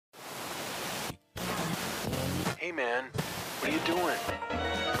Hey man, what are you doing?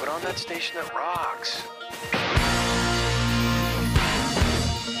 Put on that station that rocks.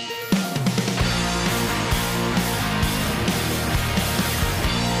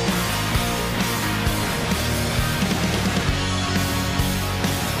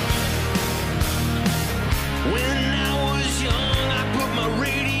 When I was young, I put my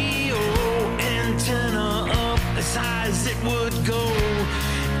radio antenna up as high as it would go.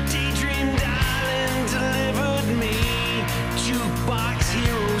 Daydream dialing delivered me jukebox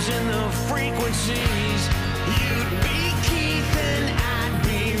heroes in the frequencies. You'd be Keith and I'd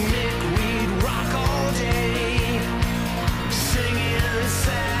be Mick. We'd rock all day, singing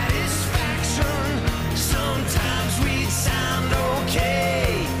satisfaction. Sometimes we'd sound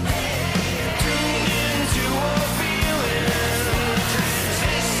okay.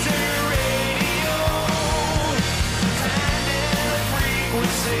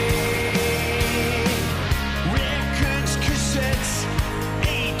 Records, cassettes,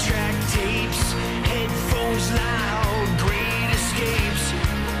 8-track tapes, headphones loud, great escapes.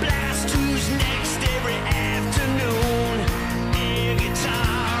 Blast who's next every afternoon. Air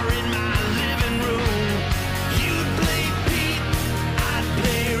guitar in my living room. You'd play Pete, I'd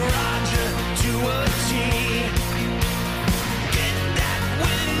play Roger to a T. Get that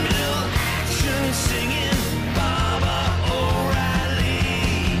windmill action singing Baba O'Reilly.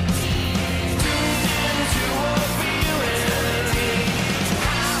 Tuned into a feeling,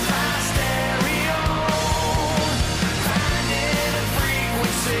 high stereo, finding a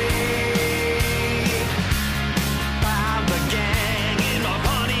frequency. By the gang in my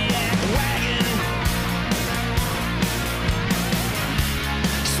Pontiac wagon.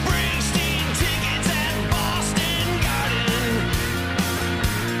 Springsteen tickets at Boston Garden.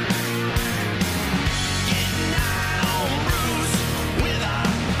 Getting high on Bruce with a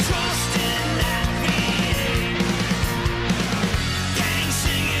trust in that V8. Gang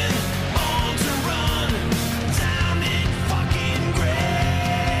singing, born to run, down in fucking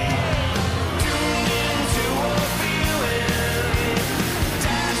gray. Tuned into a feeling,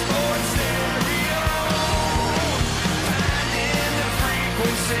 dashboard stereo, finding the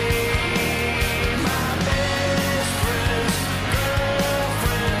frequency. My best friend's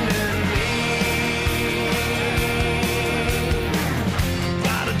girlfriend and me.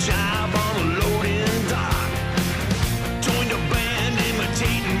 Got a job on a loading dock. Joined a band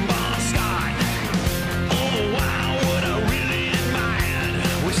imitating Bon Scott. Oh wow, what I really admired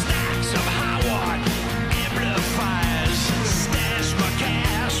was stacks of high-watt amplifiers. Stashed my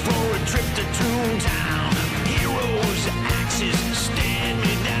cash for a trip to Toontown. Heroes, axes, stand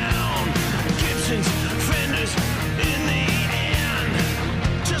me down. Gibsons, Fenders, in the end,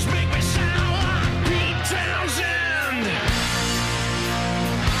 just make me sound like Pete Townsend.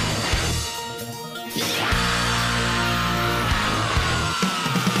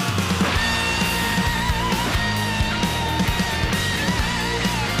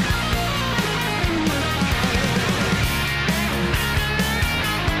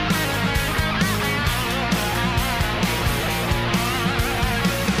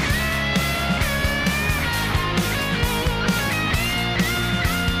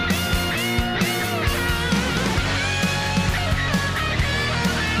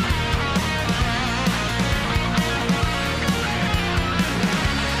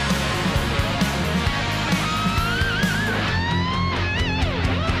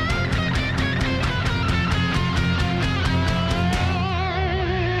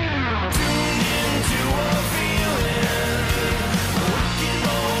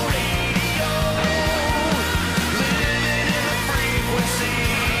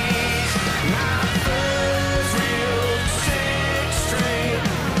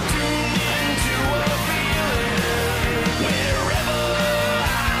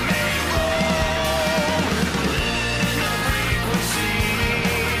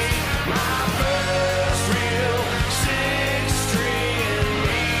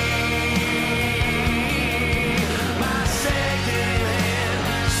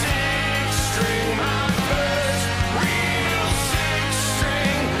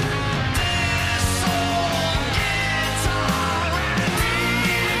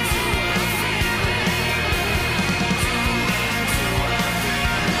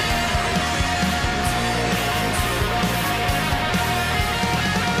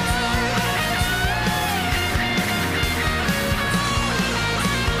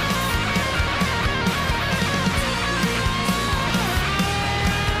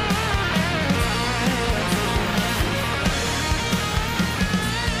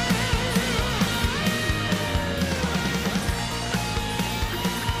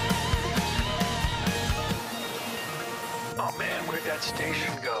 that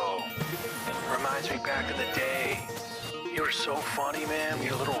station go? Reminds me back of the day. You were so funny, man, with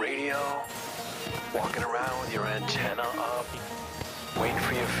your little radio. Walking around with your antenna up, waiting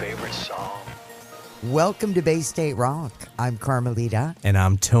for your favorite song. Welcome to Bay State Rock. I'm Carmelita. And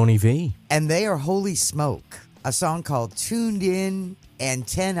I'm Tony V. And they are Holy Smoke, a song called Tuned In,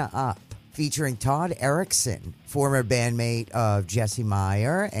 Antenna Up, featuring Todd Erickson, former bandmate of Jesse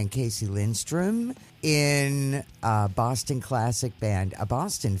Meyer and Casey Lindstrom in a Boston classic band, a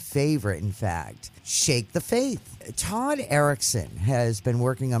Boston favorite, in fact, Shake the Faith. Todd Erickson has been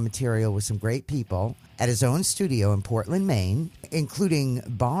working on material with some great people at his own studio in Portland, Maine, including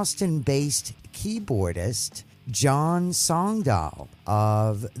Boston-based keyboardist John Songdahl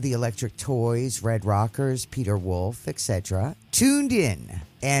of the Electric Toys, Red Rockers, Peter Wolf, etc. Tuned In,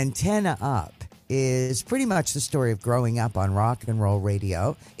 Antenna Up is pretty much the story of growing up on rock and roll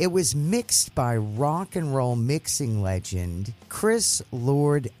radio. It was mixed by rock and roll mixing legend Chris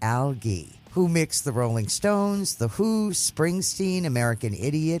Lord-Alge, who mixed the Rolling Stones, The Who, Springsteen, American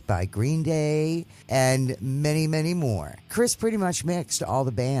Idiot by Green Day, and many, many more. Chris pretty much mixed all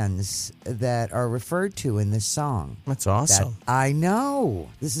the bands that are referred to in this song. That's awesome. I know.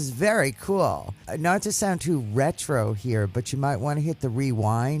 This is very cool. Not to sound too retro here, but you might want to hit the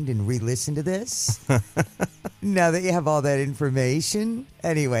rewind and re-listen to this now that you have all that information.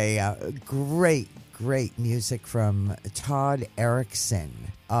 Anyway, great music from Todd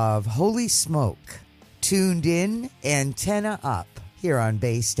Erickson of Holy Smoke. Tuned In, Antenna Up, here on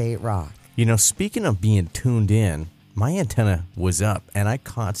Bay State Rock. You know, speaking of being tuned in, my antenna was up and I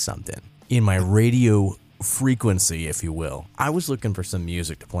caught something in my radio frequency, if you will. I was looking for some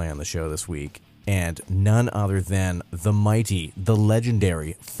music to play on the show this week, and none other than the mighty, the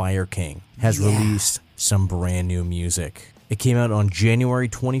legendary Fire King has released some brand new music. It came out on January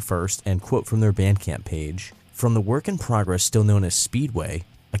 21st, and quote from their Bandcamp page, "From the work in progress still known as Speedway,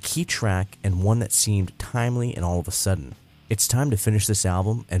 a key track and one that seemed timely and all of a sudden. It's time to finish this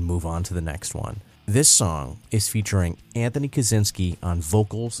album and move on to the next one." This song is featuring Anthony Kaczynski on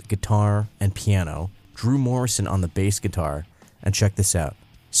vocals, guitar, and piano, Drew Morrison on the bass guitar, and check this out,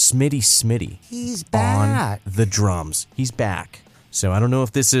 Smitty He's back on the drums. He's back. So I don't know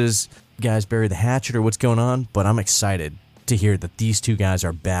if this is Guys Bury the Hatchet or what's going on, but I'm excited to hear that these two guys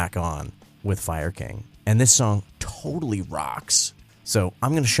are back on with Fire King. And this song totally rocks. So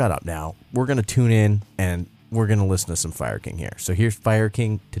I'm going to shut up now. We're going to tune in and we're going to listen to some Fire King here. So here's Fire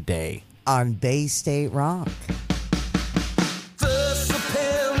King today on Bay State Rock. First the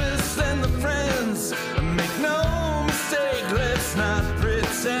parents and the friends. Make no mistake, let's not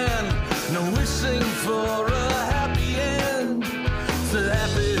pretend. No wishing for a happy end to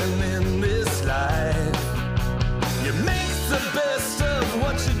happen in this life. You make the best of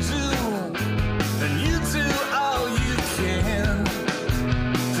what you do, and you do all you can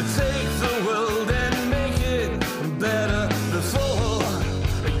to take the world and make it better before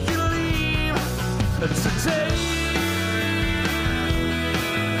you leave today.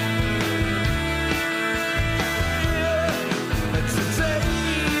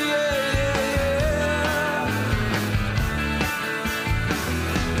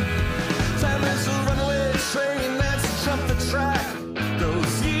 Time is a runaway train that's jumped the track.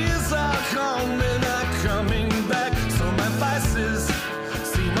 Those years are coming back. So my vices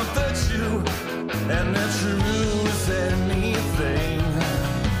seem a virtue, and they're true as anything.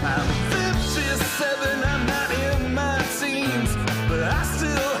 I'm 57, I'm not in my teens, but I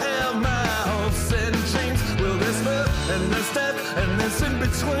still have my hopes and dreams. Well, there's birth and there's death and there's in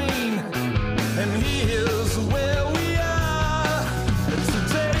between, and here's where we are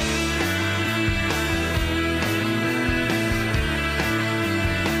today.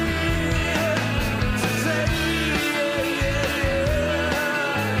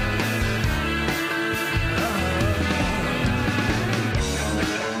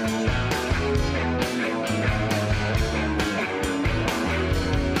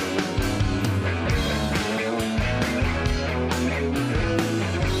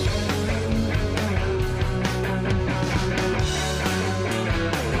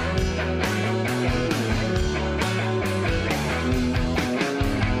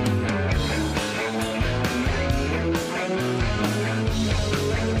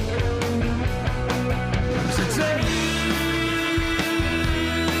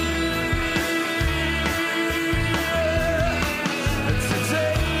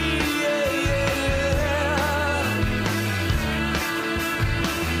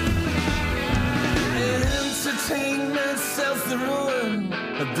 Entertainment sells the ruin.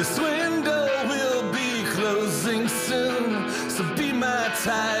 This window will be closing soon. So be my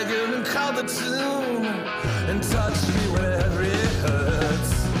tiger and call the tune and touch me wherever it hurts.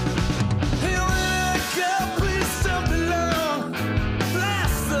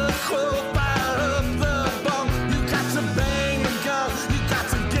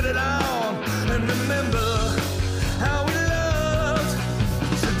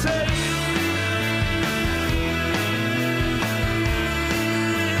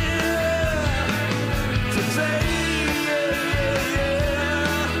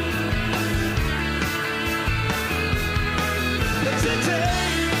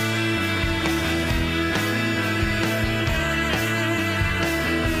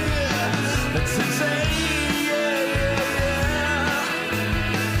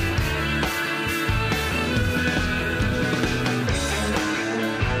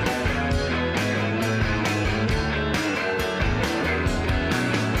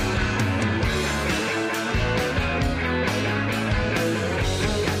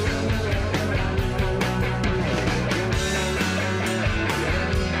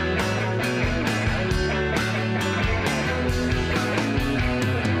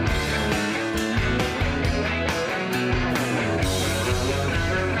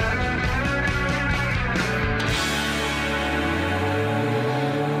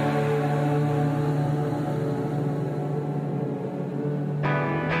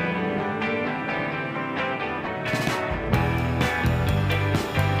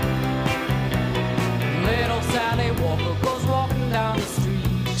 Little Sally Walker goes walking down the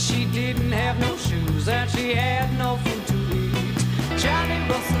street. She didn't have no shoes and she had no food to eat. Johnny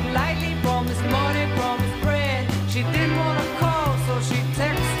rustled lightly from his money, from his bread. She didn't want to call, so she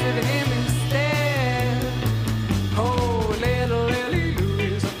texted him instead. Oh, little Lily Lou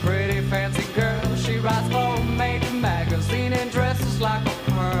is a pretty fancy girl. She writes for a major magazine and dresses like a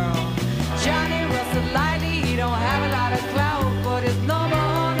pearl. Johnny rustled lightly, he don't have a lot of clout, but his number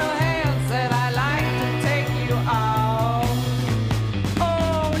on her hand said, I'd like to take you out.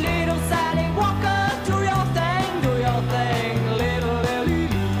 Oh, little Sally Walker, do your thing, little Lily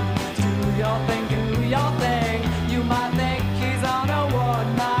Lou. Do your thing, do your thing. You might think he's on a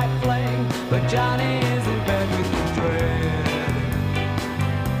one-night fling, but Johnny is in bed with the dread.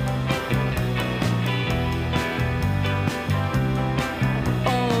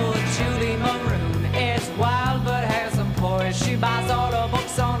 Oh, Julie Maroon is wild but has some poise. She buys all her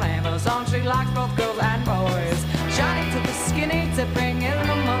books on Amazon. She likes both girls and boys. Johnny took a skinny tipping in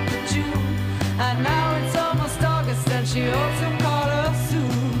the month of June, and now it's almost August and she hopes he'll call her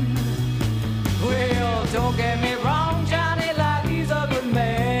soon. Well, don't get me wrong, Johnny, like he's a good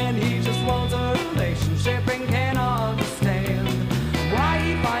man. He just wants a relationship and can't understand why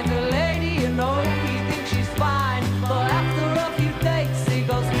he finds a lady, you know, he thinks she's fine, but after a few dates he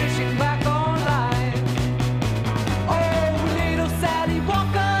goes fishing back online. Oh, little Sally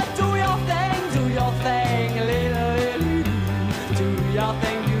Walker, do your thing, little Lily Lou. Do your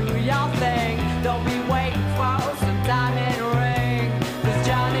thing, don't be waiting for some time and ring, 'cause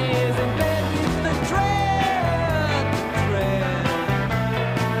Johnny is in bed with the dread.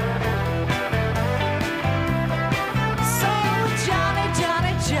 So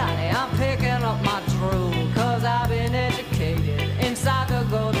Johnny, I'm picking up my drool, 'cause I've been educated inside the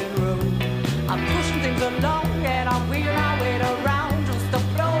golden rule. I'm pushing things along and I'm wheeling my weight around just to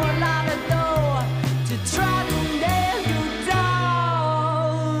blow a lot of dough to try to nail you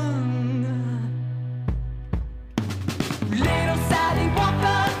down. Little Sally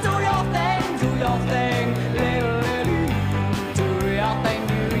Walker, do your thing, little Lily. Do your thing.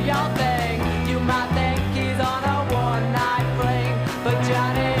 You might think he's on a one-night fling, but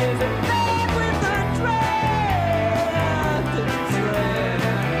Johnny is in bed with the dread.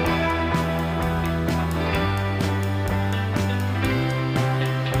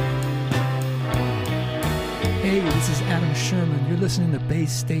 Hey, this is Adam Sherman. You're listening to Bay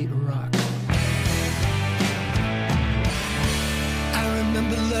State Rock. I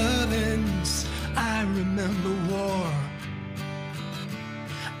remember lovings, I remember war.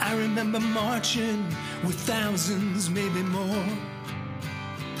 I remember marching with thousands, maybe more.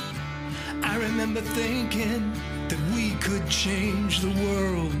 I remember thinking that we could change the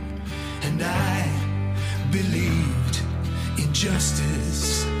world, and I believed in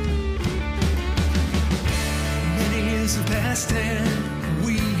justice. Many years have passed and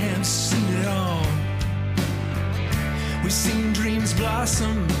we have seen it all. We've seen dreams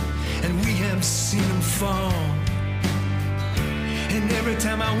blossom and we have seen them fall. And every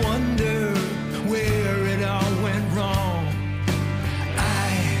time I wonder where it all went wrong, I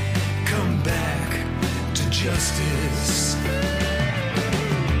come back to justice.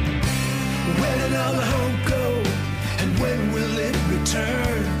 Where did all the hope go, and when will it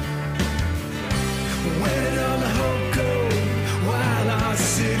return? Where did all the hope go while our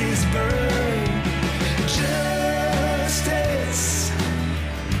cities burn?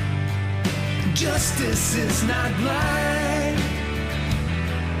 Justice is not blind.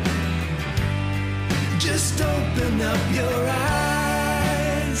 Just open up your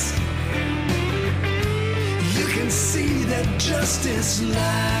eyes. You can see that justice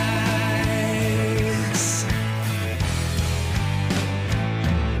lies.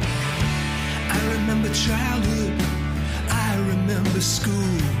 I remember childhood, I remember the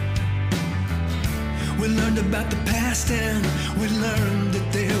school. We learned about the past and we learned that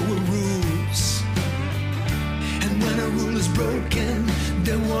there were rules. And when a rule is broken,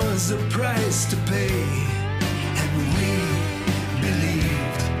 there was a price to pay. And we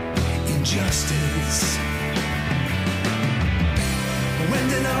believed in justice. When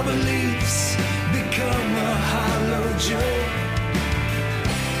did our beliefs become a hollow joke?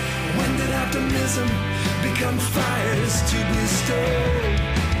 When did optimism become fires to bestow?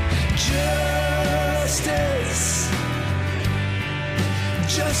 Justice,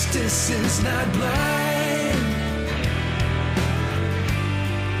 justice is not blind.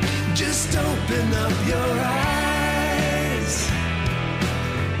 Just open up your eyes.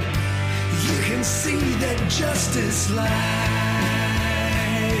 You can see that justice lies.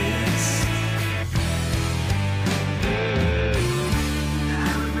 I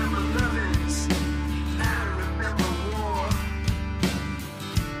remember lovings, I remember war.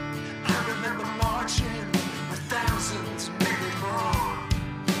 I remember marching with thousands, maybe more.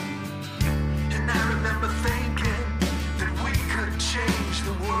 And I remember thinking that we could change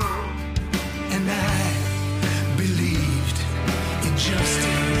the world. And I believed in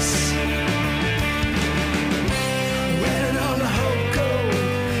justice. Where did all the hope go?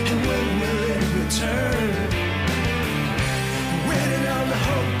 And when will it return? Where did all the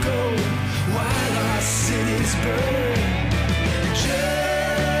hope go while our cities burn?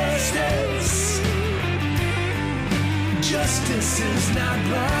 Justice is not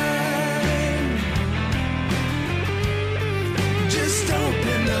blind. Just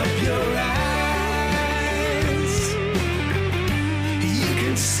open up your eyes. You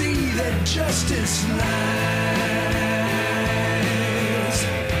can see that justice lies.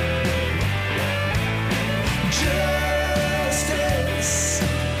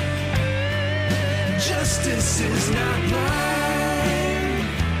 Justice is not blind.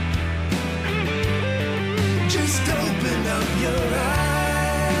 Just open up your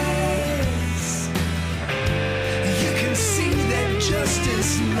eyes. You can see that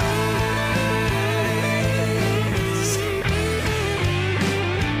justice lies.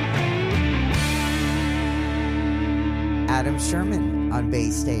 Adam Sherman on Bay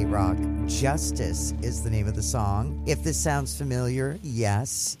State Rock. Justice is the name of the song. If this sounds familiar,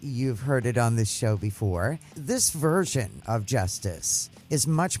 yes, you've heard it on this show before. This version of Justice is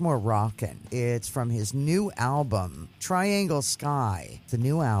much more rockin'. It's from his new album, Triangle Sky. The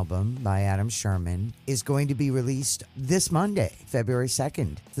new album by Adam Sherman is going to be released this Monday, February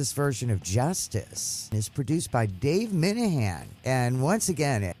 2nd. This version of Justice is produced by Dave Minahan. And once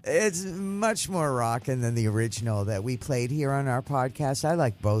again, it's much more rockin' than the original that we played here on our podcast. I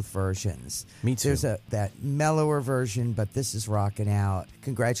like both versions. Me too. There's that mellower version, but this is rocking out.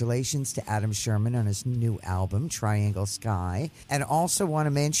 Congratulations to Adam Sherman on his new album, Triangle Sky. And also want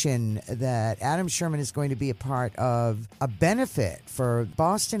to mention that Adam Sherman is going to be a part of a benefit for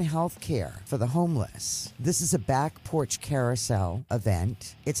Boston Healthcare for the homeless. This is a Back Porch Carousel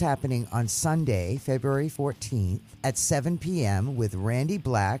event. It's happening on Sunday, February 14th at 7 p.m. with Randy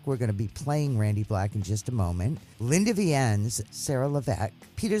Black. We're going to be playing Randy Black in just a moment. Linda Viens, Sarah Levesque,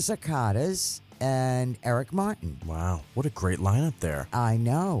 Peter Zakatas, and Eric Martin. Wow, what a great lineup there. I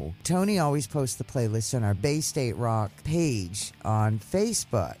know. Tony always posts the playlist on our Bay State Rock page on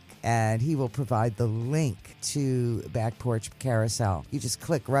Facebook, and he will provide the link to Back Porch Carousel. You just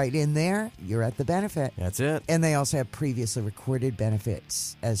click right in there, you're at the benefit. That's it. And they also have previously recorded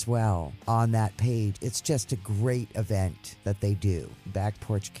benefits as well on that page. It's just a great event that they do. Back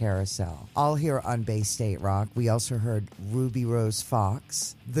Porch Carousel. All here on Bay State Rock. We also heard Ruby Rose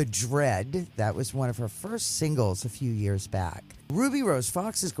Fox, The Dread. That was one of her first singles a few years back. Ruby Rose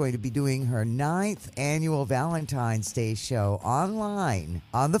Fox is going to be doing her 9th annual Valentine's Day show online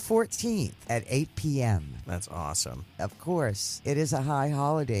on the 14th at 8 p.m. That's awesome. Of course, it is a high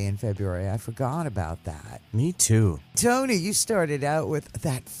holiday in February. I forgot about that. Me too. Tony, you started out with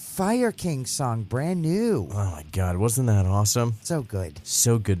that Fire King song, brand new. Oh my God, wasn't that awesome? So good.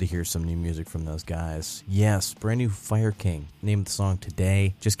 So good to hear some new music from those guys. Yes, brand new Fire King. Name of the song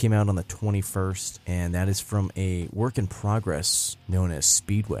today. Just came out on the 21st, and that is from a work in progress known as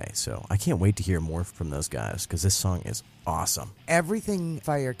Speedway. So I can't wait to hear more from those guys because this song is awesome. Everything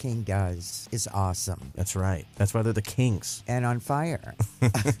Fire King does is awesome That's right. That's why they're the kings. and on fire.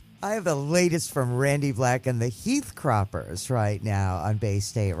 I have the latest from Randy Black and the Heathcroppers right now on Bay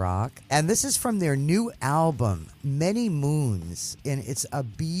State Rock. And this is from their new album, Many Moons. And it's a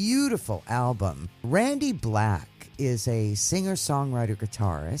beautiful album. Randy Black is a singer-songwriter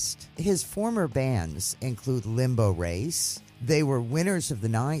guitarist. His former bands include Limbo Race, They were winners of the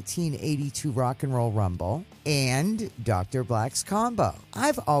 1982 Rock and Roll Rumble and Dr. Black's Combo.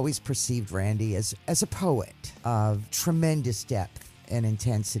 I've always perceived Randy as a poet of tremendous depth and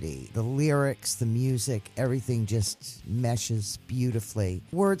intensity. The lyrics, the music, everything just meshes beautifully.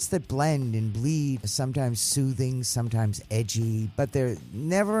 Words that blend and bleed, sometimes soothing, sometimes edgy, but they're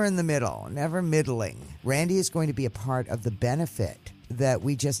never in the middle, never middling. Randy is going to be a part of the benefit that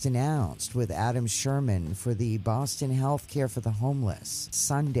we just announced with Adam Sherman for the Boston Healthcare for the Homeless,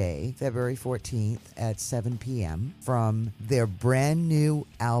 Sunday, February 14th at 7 p.m. from their brand new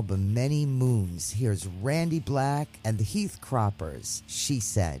album, Many Moons. Here's Randy Black and the Heath Croppers. She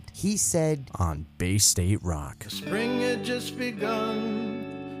Said. He Said on Bay State Rock. Spring had just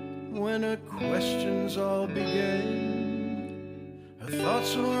begun when her questions all began. Her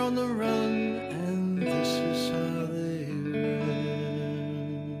thoughts were on the run, and this is how they ran.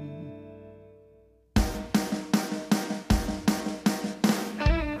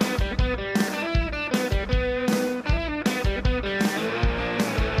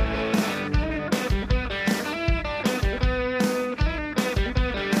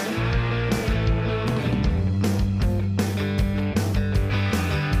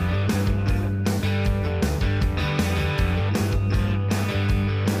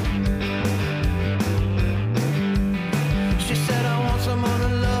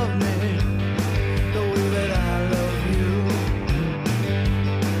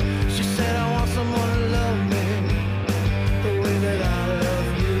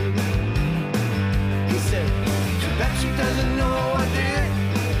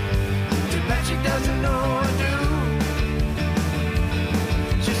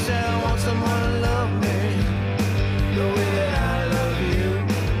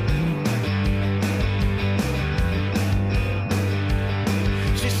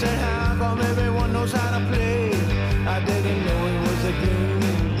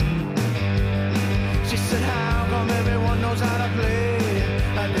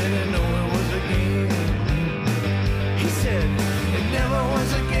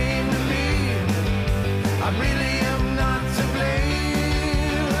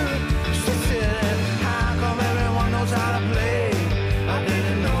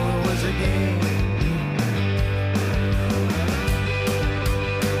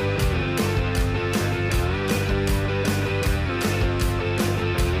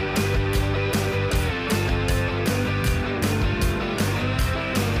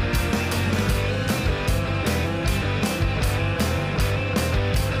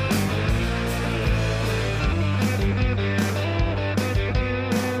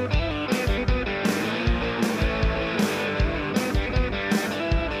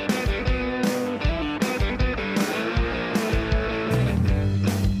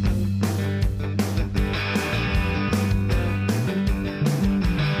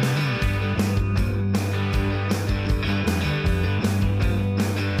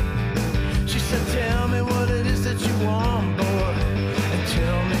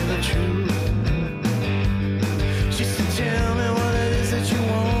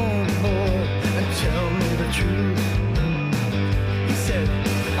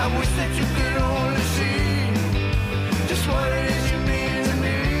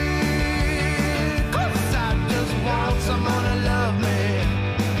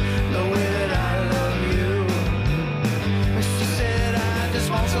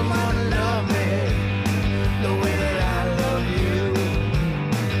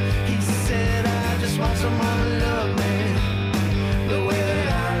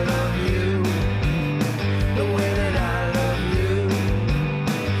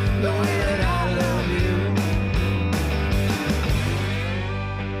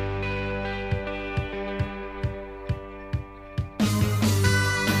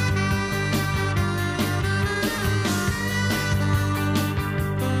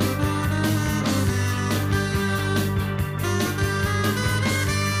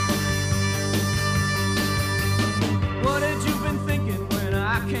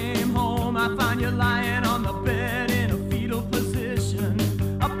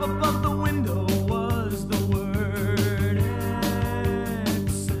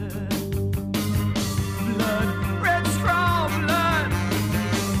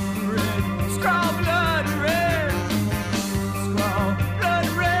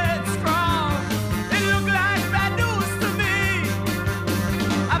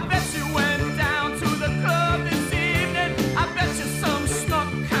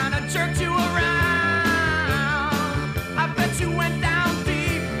 Jerked you around.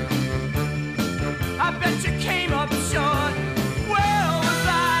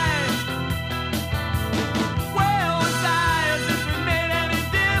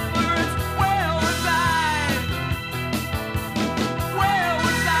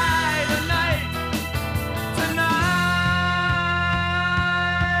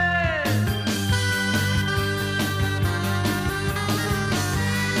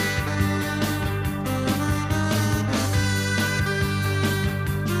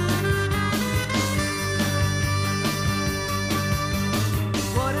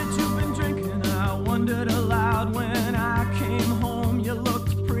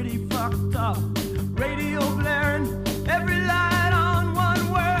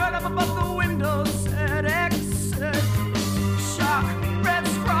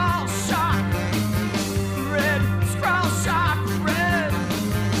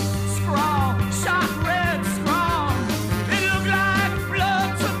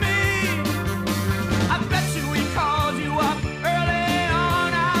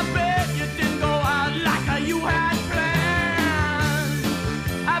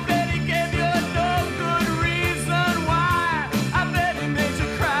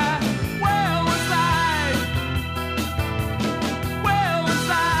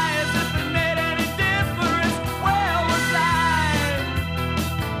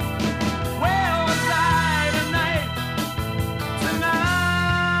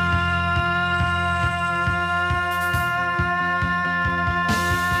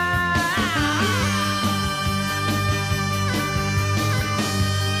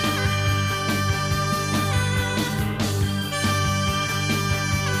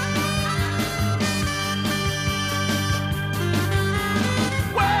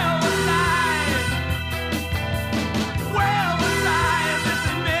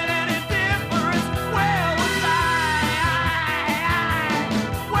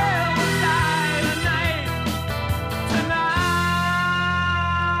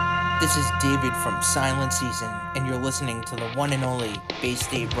 Silent Season, and you're listening to the one and only Bay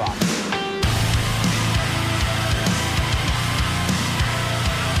State Rock.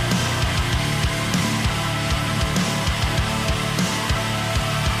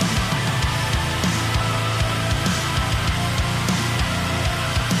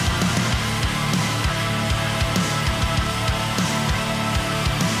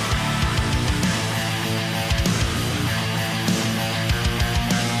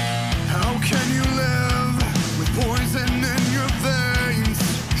 How can you live with poison in your veins,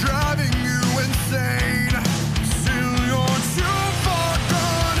 driving you insane? Still you're too far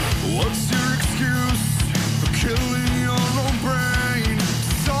gone. What's your excuse for killing your own brain,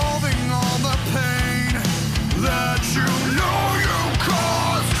 solving all the pain that you know you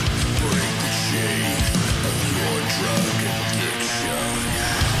caused? Break the chains of your drug addiction.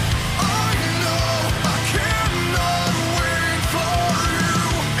 I know I cannot wait for you,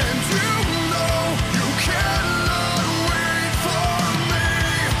 and you know you cannot wait for me.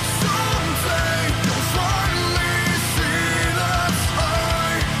 Someday you'll finally see that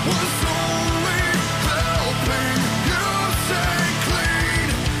I was only helping you stay clean.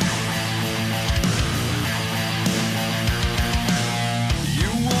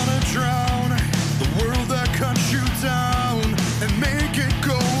 You wanna drown the world that cuts you down and make it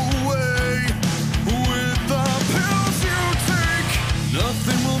go away with the pills you take.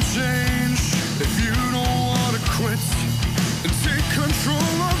 Nothing will change if you don't wanna quit and take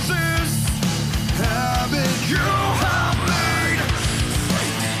control of this habit you have made.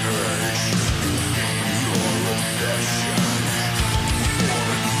 Fight the urge and name your obsession. For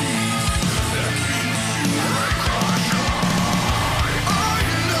the keys that keeps you like I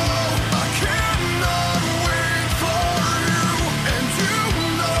know I cannot wait for you, and you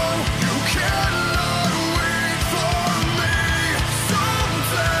know you cannot wait for me.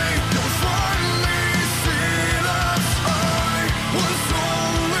 Someday you'll finally see that I was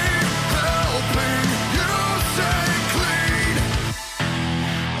only helping you stay clean.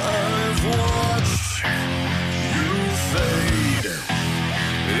 I've watched you fade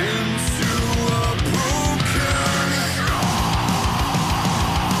into a broken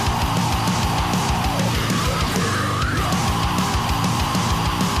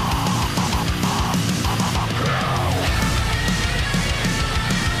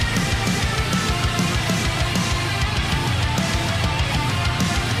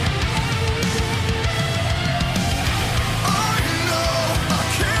I know I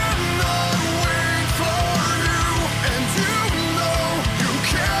cannot wait for you, and you know you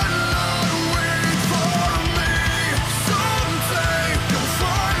cannot wait for me. Someday you'll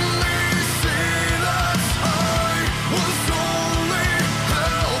finally see that I was only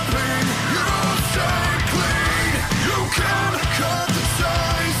helping you stay clean. You can cut the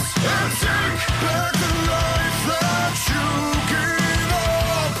ties and take back the life that you gave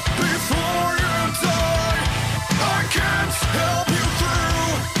up before you die. I can't help you through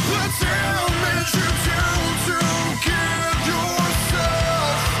the damage you do to give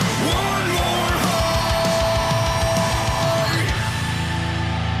yourself one more high.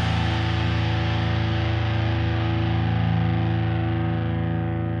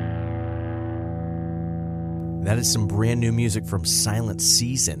 That is some brand new music from Silent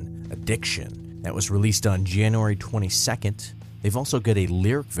Season, Addiction. That was released on January 22nd. They've also got a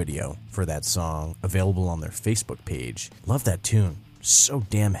lyric video for that song available on their Facebook page. Love that tune. So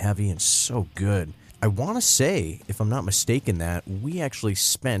damn heavy and so good. I want to say, if I'm not mistaken, that we actually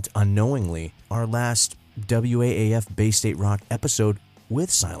spent unknowingly our last WAAF Bay State Rock episode with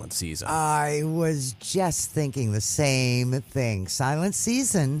Silent Season. I was just thinking the same thing. Silent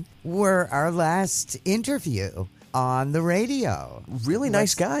Season were our last interview on the radio. Really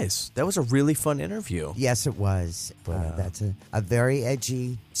nice guys. That was a really fun interview. Yes, it was. That's a very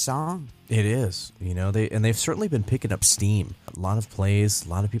edgy song. It is, you know, they've certainly been picking up steam. A lot of plays, a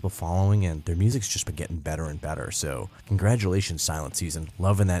lot of people following, and their music's just been getting better and better. So, congratulations, Silent Season.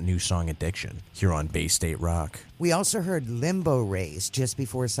 Loving that new song, Addiction, here on Bay State Rock. We also heard Limbo Race just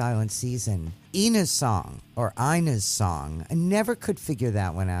before Silent Season. Ina's song, or Ina's song. I never could figure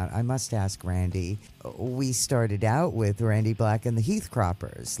that one out. I must ask Randy. We started out with Randy Black and the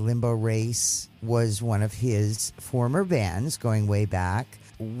Heathcroppers. Limbo Race was one of his former bands going way back.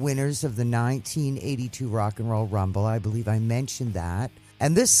 Winners of the 1982 Rock and Roll Rumble. I believe I mentioned that.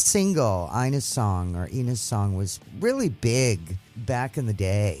 And this single, Ina's song, was really big back in the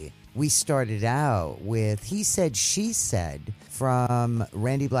day. We started out with He Said, She Said from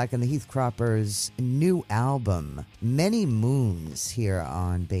Randy Black and the Heathcroppers' new album, Many Moons, here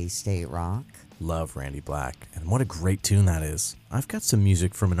on Bay State Rock. love Randy Black. And what a great tune that is. I've got some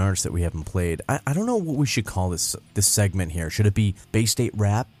music from an artist that we haven't played. I don't know what we should call this segment here. Should it be Bay State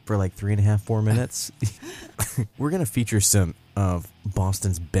Rap for like 3.5, 4 minutes? We're going to feature some of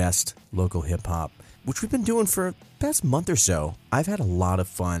Boston's best local hip-hop, which we've been doing for the past month or so. I've had a lot of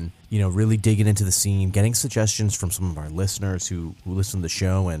fun, really digging into the scene, getting suggestions from some of our listeners who listen to the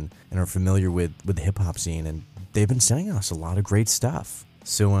show and are familiar with the hip-hop scene, and they've been sending us a lot of great stuff.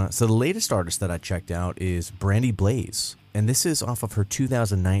 So the latest artist that I checked out is Brandy Blaze, and this is off of her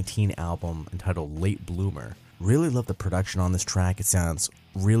 2019 album entitled Late Bloomer. Really love the production on this track. It sounds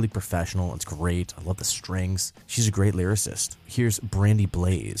really professional. It's great. I love the strings. She's a great lyricist. Here's Brandy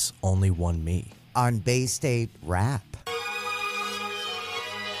Blaze, Only One Me. On Bay State Rap.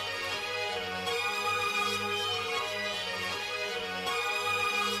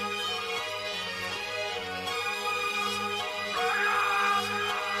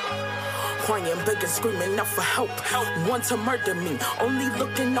 Crying, begging, screaming out for help. Want to murder me, only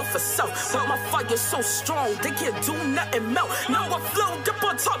looking out for self. But my fire's so strong, they can't do nothing melt. Now I float up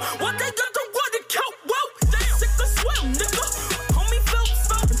on top, what they got the water count? Whoa, sick to swim, nigga. Homie felt,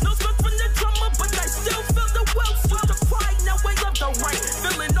 no smoke from the drama, but I still feel the wells. Used to cry, now I love the rain.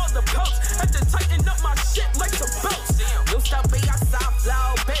 Feeling all the pelts, had to tighten up my shit like some belts. You'll stop me outside,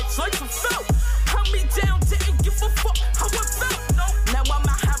 flow, bitch, like some felt. Held me down, didn't give a fuck how I felt. Now I'm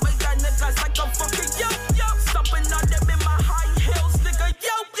a habit, niggas like a fucking yo. Stomping on them in my high heels, nigga,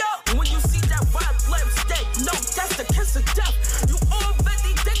 yo. When you see that white lipstick, no, that's the kiss of death. You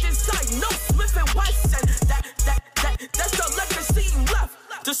already dead inside, no Smith and Wesson. That's the legacy left.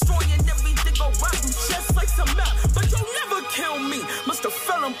 Destroying everything around you just like some map. But you'll never kill me, must have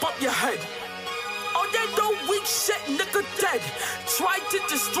fell and bump your head. All that no weak shit, nigga dead. Tried to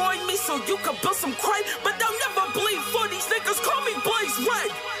destroy me so you could build some crate, but they'll never bleed for these niggas. Call me Blaze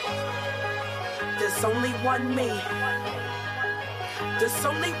Red. There's only one me. There's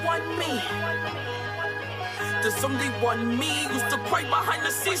only one me. There's only one me. Used to cry behind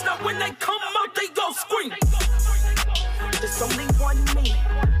the scenes, now when they come out, they go scream. There's only one me.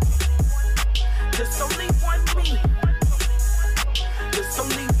 There's only one me. There's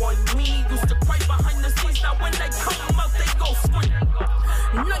only one me. Used to cry behind the scenes, now when they come out, they go scream.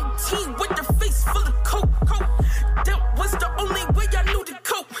 19 with the face full of coke. That was the only way I knew to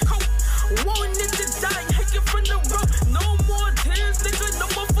cope. Wanted to die, hanging from the rope. No more tears, nigga, no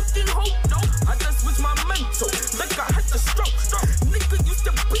more fucking hope. No, I just was my mental, like I had the stroke. Nigga used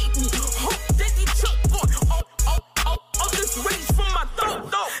to beat me, hope that he choked on. All this rage from my throat.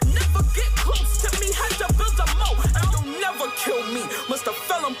 Never get close to me, had to build a moat. And you'll never kill me, must have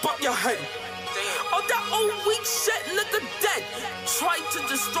fell and bumped your head. All that old weak shit, nigga dead. Tried to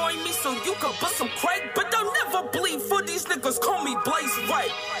destroy me so you could bust some crack, but they'll never bleed for these niggas. Call me Blaze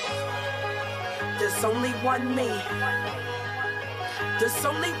White. There's only one me. There's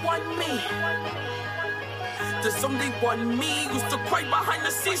only one me. There's only one me. Used to cry behind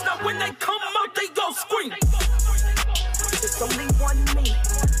the scenes, now when they come out, they go scream. There's only one me.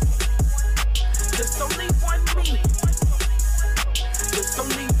 There's only one me. There's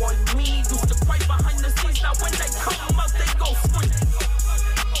only one me. Used to cry behind the scenes, now when they come out, they go scream.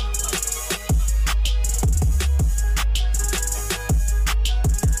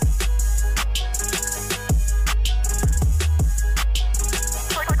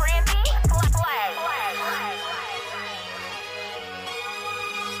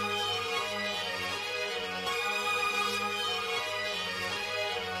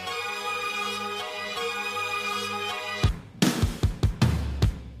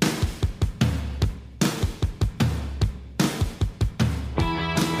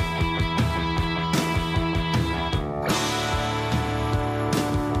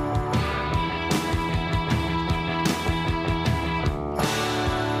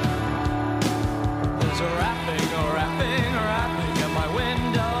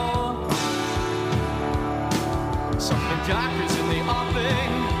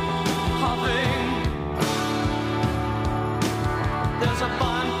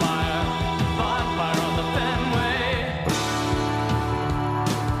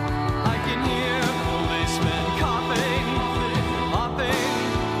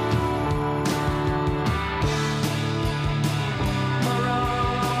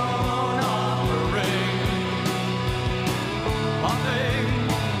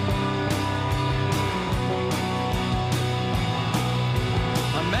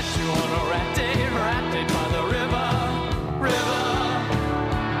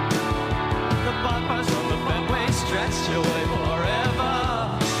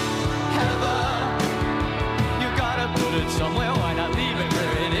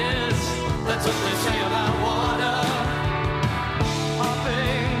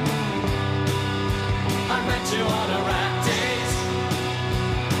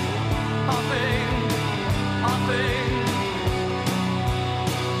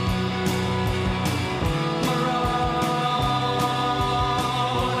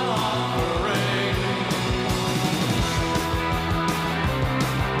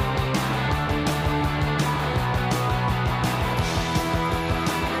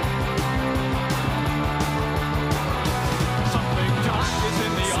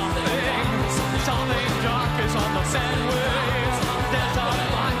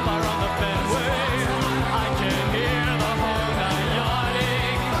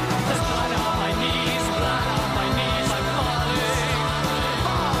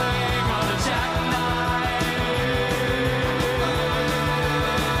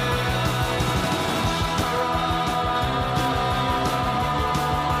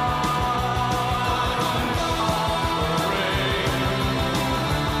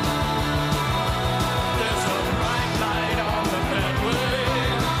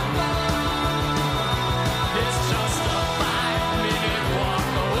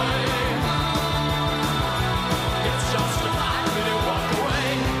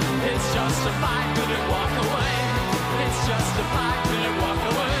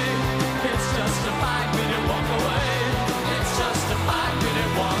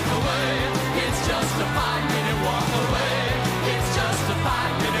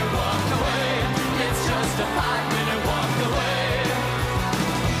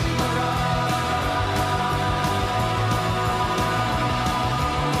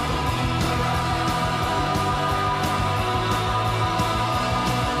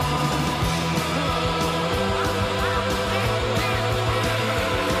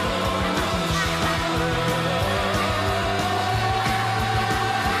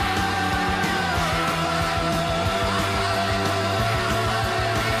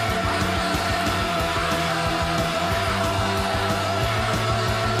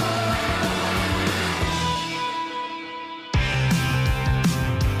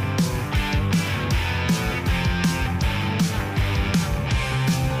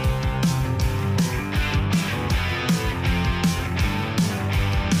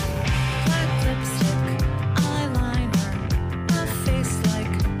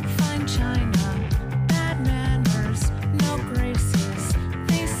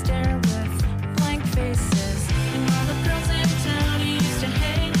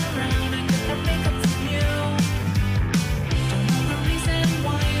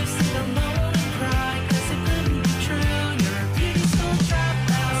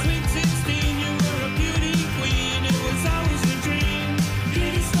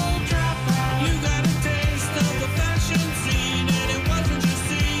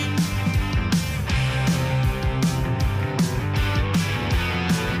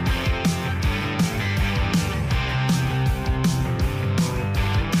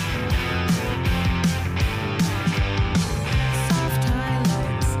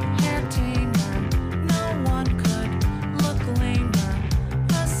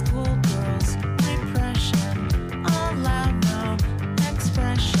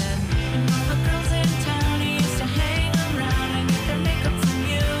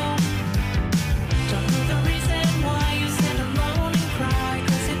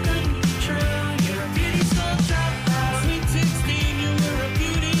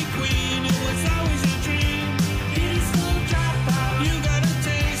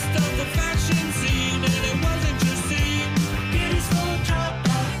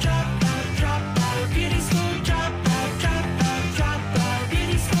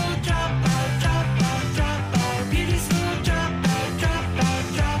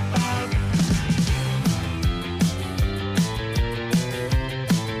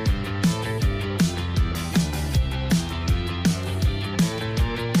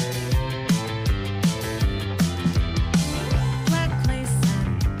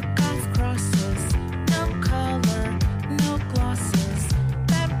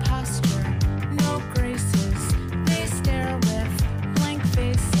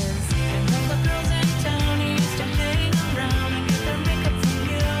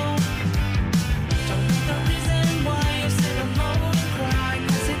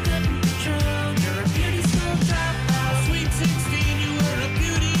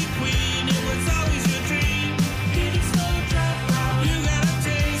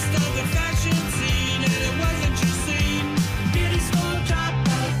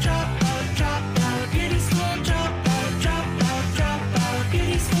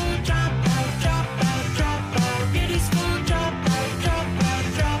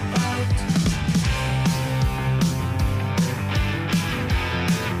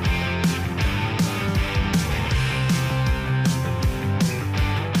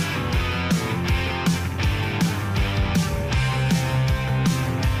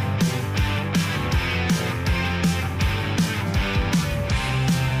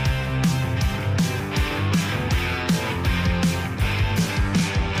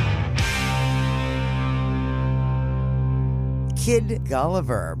 Kid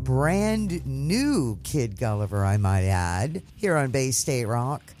Gulliver, brand new Kid Gulliver, I might add, here on Bay State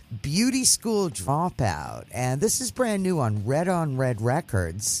Rock. Beauty School Dropout, and this is brand new on Red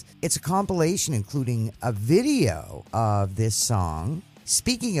Records. It's a compilation including a video of this song.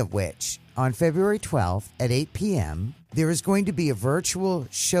 Speaking of which, on February 12th at 8 p.m., there is going to be a virtual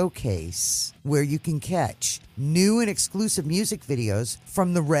showcase where you can catch new and exclusive music videos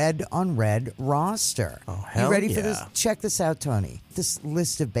from the Red on Red roster. Oh, hell you ready for yeah. this? Check this out, Tony. This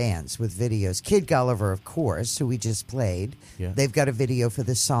list of bands with videos. Kid Gulliver, of course, who we just played. Yeah. They've got a video for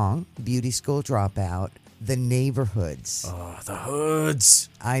this song, Beauty School Dropout. The Neighborhoods. Oh, the Hoods.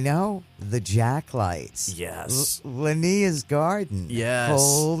 I know. The Jacklights. Yes. Linnea's Garden. Yes.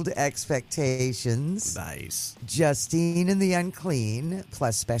 Cold Expectations. Nice. Justine and the Unclean,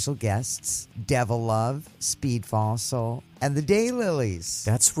 plus special guests, Devil Love, Speed Fossil, and the Daylilies.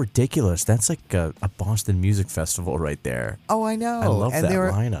 That's ridiculous. That's like a Boston music festival right there. Oh, I know. I love and that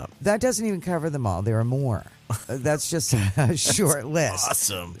lineup. That doesn't even cover them all. There are more. That's just a short list.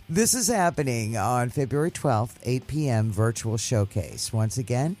 Awesome. This is happening on February 12th, 8 p.m. virtual showcase. Once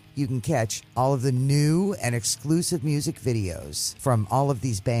again, you can catch all of the new and exclusive music videos from all of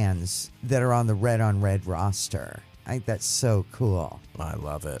these bands that are on the Red on Red roster. I think that's so cool. I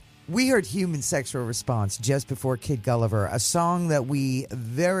love it. We heard Human Sexual Response just before Kid Gulliver, a song that we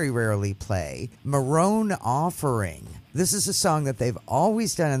very rarely play, Maroon Offering. This is a song that they've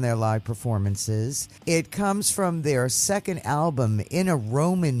always done in their live performances. It comes from their second album, In a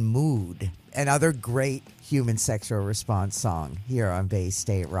Roman Mood, another great Human Sexual Response song here on Bay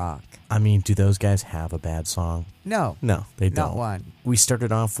State Rock. I mean, do those guys have a bad song? No. No, they don't. Not one. We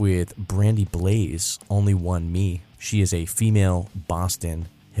started off with Brandy Blaze, Only One Me. She is a female Boston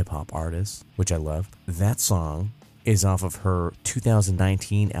hip-hop artist, which I love. That song is off of her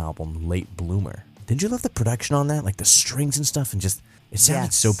 2019 album, Late Bloomer. Didn't you love the production on that? Like the strings and stuff, and just, it sounded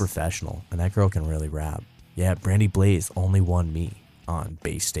Yes. so professional. And that girl can really rap. Yeah, Brandy Blaze, Only One Me on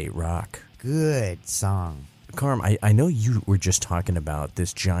Bay State Rock. Good song. Carm, I know you were just talking about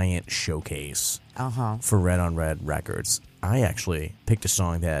this giant showcase for Red on Red Records. I actually picked a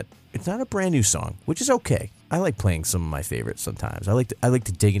song that, it's not a brand new song, which is okay. I like playing some of my favorites sometimes. I like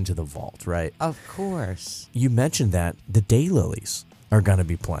to dig into the vault, right? Of course. You mentioned that the Daylilies are going to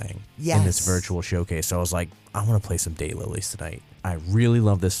be playing in this Yes. virtual showcase. So I was like, I want to play some Daylilies tonight. I really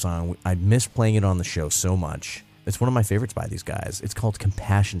love this song. I miss playing it on the show so much. It's one of my favorites by these guys. It's called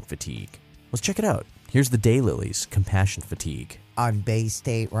Compassion Fatigue. Let's check it out. Here's the Daylilies, Compassion Fatigue. On Bay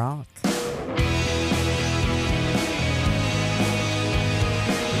State Rock.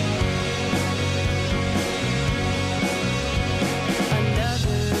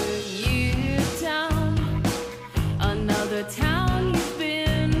 Another year down, another town you've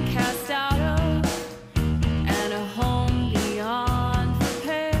been cast out of, and a home beyond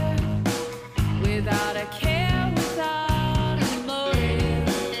repair, without a care, without a motive.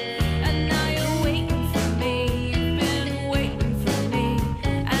 And now you're waiting for me, you've been waiting for me,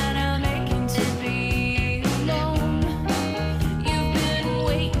 and I'm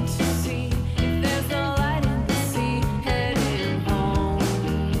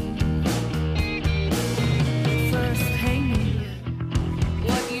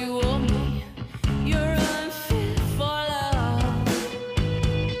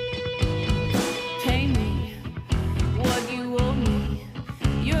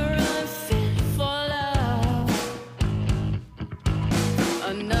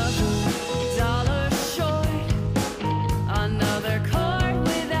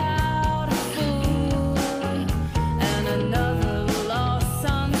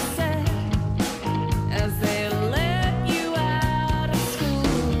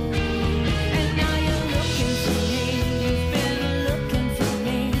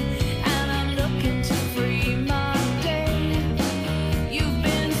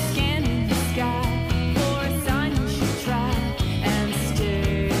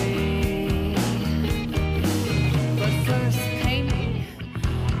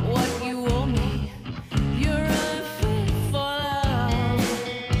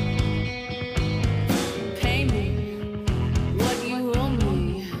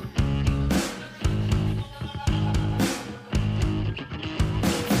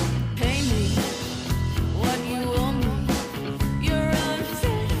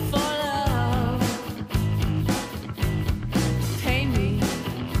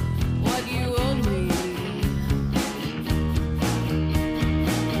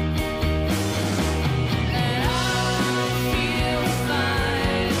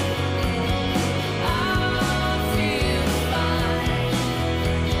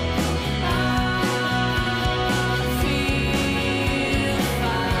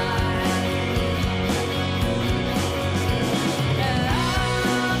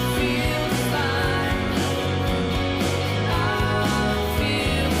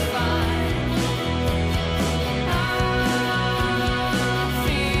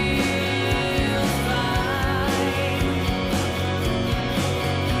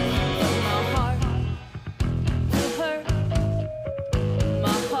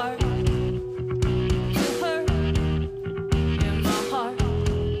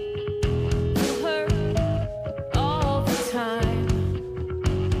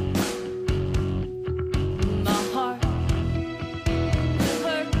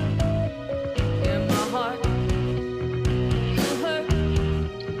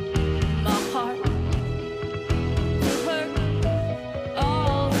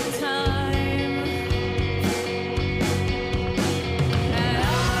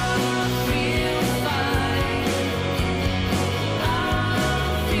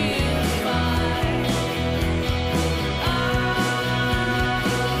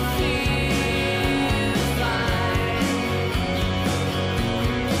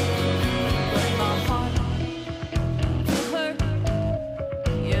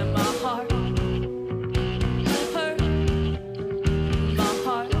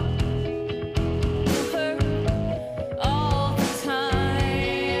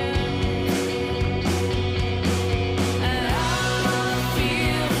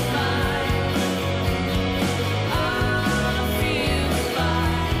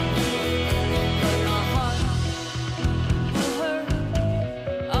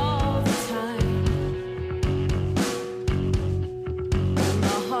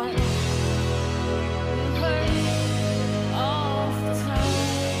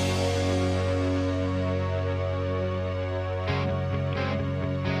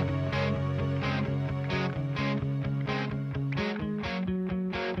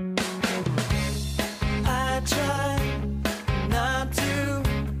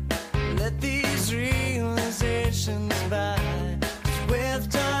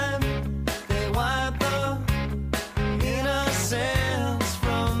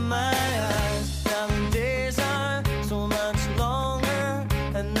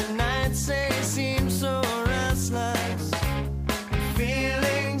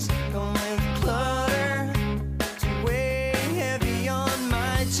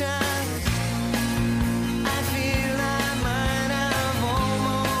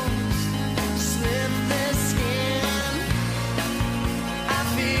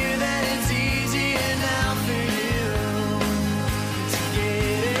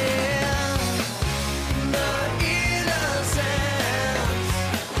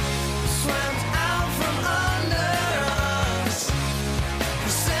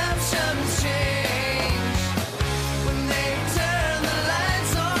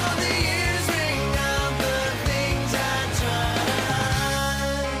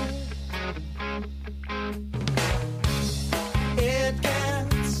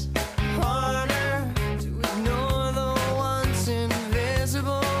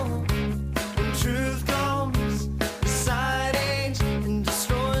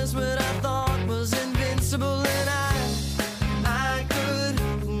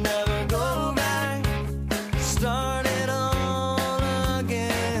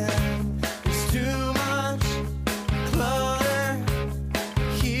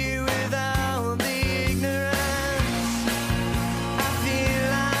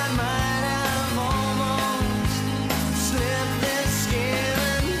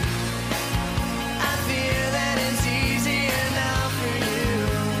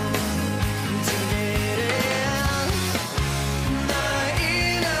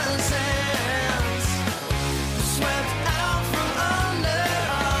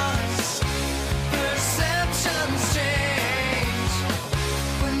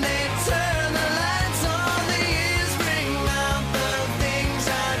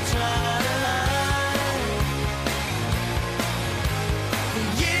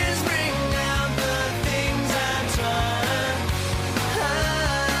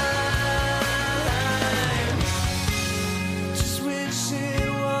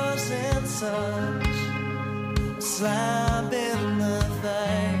such a slap in the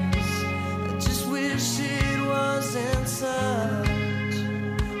face. I just wish it wasn't such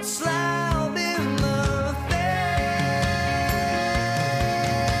a slap in the face.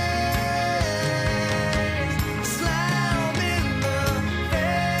 Slap in the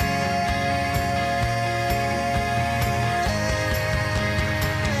face.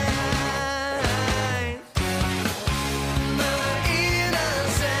 The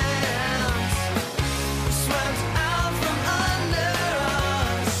innocence swept out from under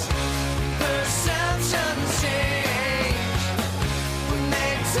us. Perceptions change when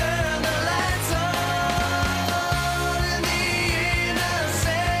they turn the lights on. And the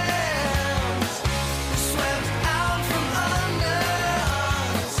innocence swept out from under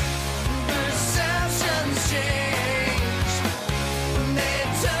us. Perceptions change when they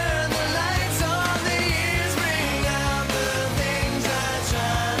turn the lights on. The years bring out the things I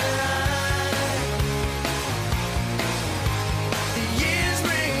try to hide. The years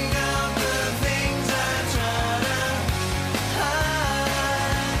bring out the things I try to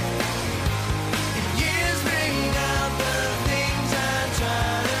hide. The years bring out the things I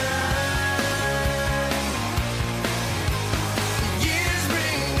try to hide. The years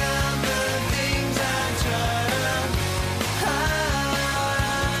bring out the things I try to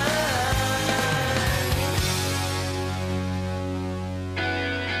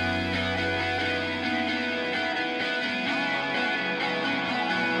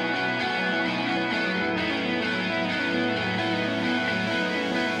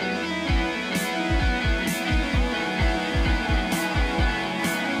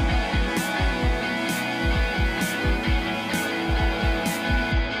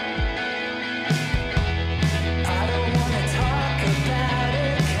I don't wanna talk about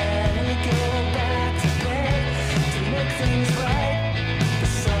it. Can we go back to bed to make things right? The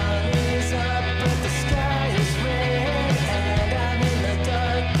sun is up, but the sky is red, and I'm in the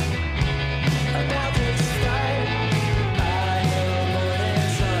dark about this fight. I know more than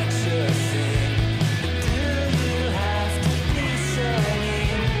such a thing. Do you have to be so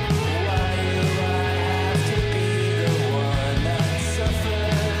mean? Why do I have to be the one that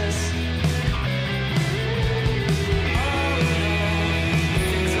suffers?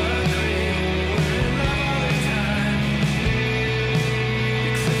 Things are great, we're in love all the time,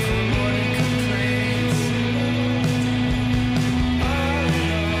 except for morning complaints.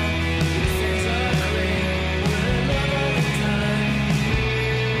 Things are great, we're in love all the time,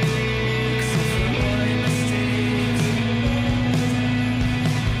 except for morning mistakes.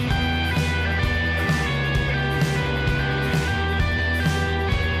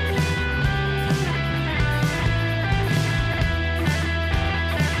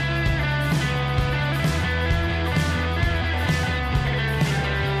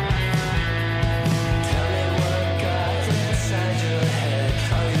 Tell me what got inside your head.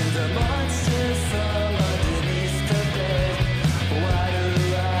 Are you the monster from underneath the bed? Why do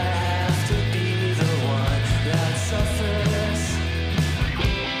I have to be the one that suffers?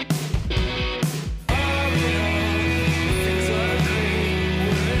 Things are great,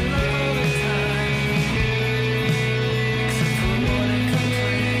 we're in love all the time, except for morning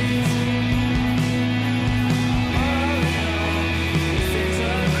complaints. Things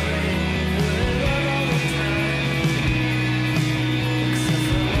are great, we're in love all the time, except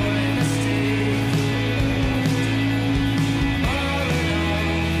for morning mistakes.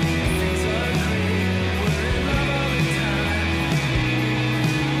 Things are great, we're in love all the time, except for morning complaints. Things are great, we're in love all the time,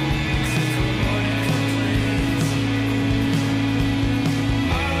 except for morning mistakes.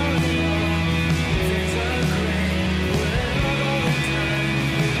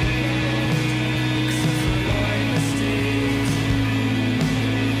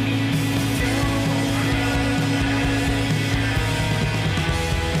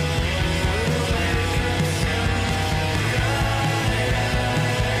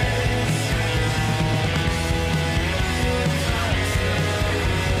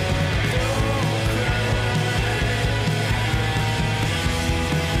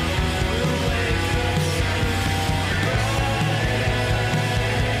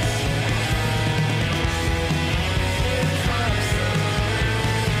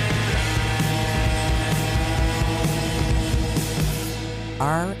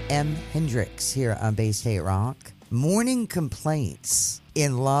 R.M. Hendrix here on Bay State Rock. Morning complaints.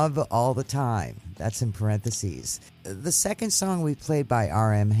 In love all the time. That's in parentheses. The second song we played by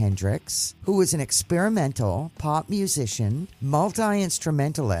R.M. Hendrix, who was an experimental pop musician,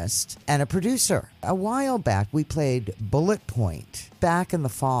 multi-instrumentalist, and a producer. A while back, we played Bullet Point, back in the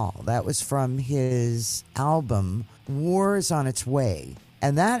fall. That was from his album, War is on Its Way.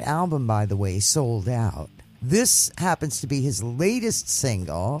 And that album, by the way, sold out. This happens to be his latest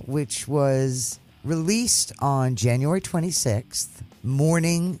single, which was released on January 26th,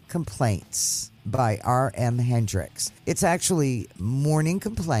 Morning Complaints by R.M. Hendrix. It's actually Morning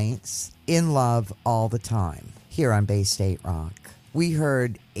Complaints, In Love All the Time, here on Bay State Rock. We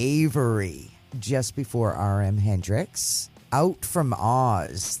heard Avery just before R.M. Hendrix. Out from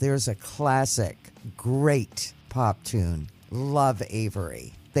Oz, there's a classic, great pop tune. Love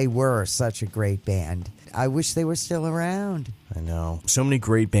Avery. They were such a great band. I wish they were still around. I know. So many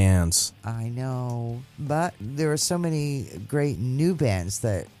great bands. I know. But there are so many great new bands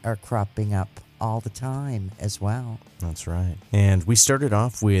that are cropping up all the time as well. That's right. And we started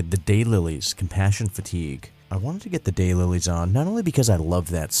off with the Daylilies, Compassion Fatigue. I wanted to get the Daylilies on, not only because I love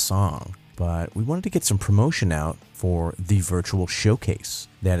that song, but we wanted to get some promotion out for the virtual showcase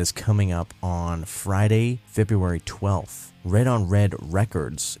that is coming up on Friday, February 12th. Red on Red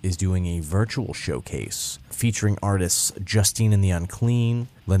Records is doing a virtual showcase featuring artists Justine and the Unclean,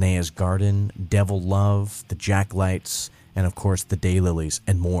 Linnea's Garden, Devil Love, the Jacklights, and of course the Daylilies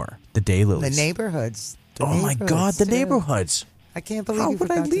and more. The Daylilies. The Neighborhoods. Oh my God, the too. Neighborhoods. I can't believe How you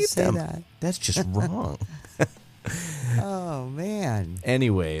would I forgot to leave say them? that. That's just wrong. Oh, man.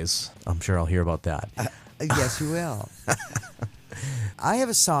 Anyways, I'm sure I'll hear about that. Yes, you will. I have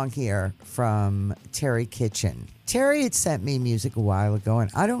a song here from Terry Kitchen. Terry had sent me music a while ago, and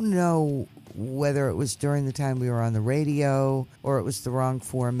I don't know whether it was during the time we were on the radio or it was the wrong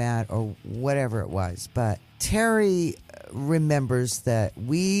format or whatever it was. But Terry remembers that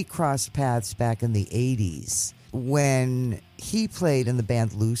we crossed paths back in the 80s when he played in the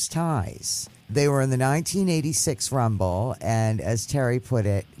band Loose Ties. They were in the 1986 Rumble, and as Terry put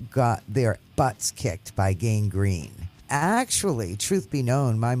it, got their butts kicked by Gang Green. Actually, truth be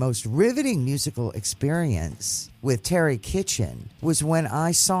known, my most riveting musical experience with Terry Kitchen was when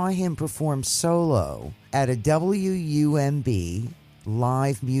I saw him perform solo at a WUMB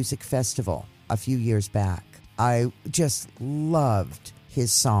live music festival a few years back. I just loved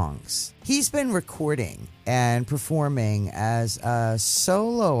his songs. He's been recording and performing as a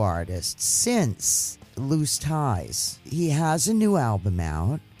solo artist since Loose Ties. He has a new album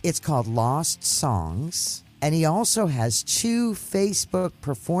out. It's called Lost Songs. And he also has 2 Facebook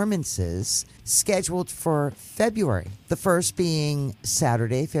performances scheduled for February. The first being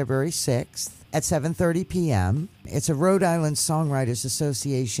Saturday, February 6th at 7:30 p.m. It's a Rhode Island Songwriters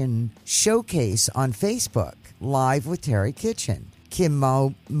Association showcase on Facebook, live with Terry Kitchen. Kim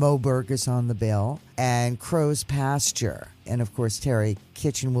Moberg is on the bill, and Crow's Pasture. And of course, Terry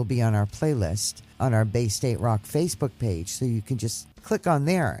Kitchen will be on our playlist on our Bay State Rock Facebook page, so you can just click on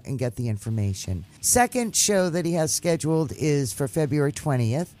there and get the information. Second show that he has scheduled is for February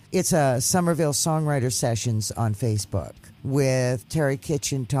 20th. It's a Somerville Songwriter Sessions on Facebook with Terry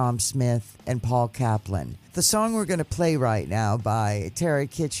Kitchen, Tom Smith, and Paul Kaplan. The song we're going to play right now by Terry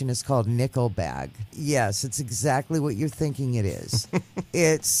Kitchen is called Nickel Bag. Yes, it's exactly what you're thinking it is.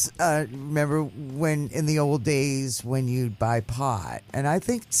 It's, remember when in the old days when you'd buy pot, and I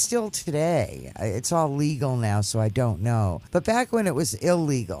think still today, it's all legal now, so I don't know. But back when it was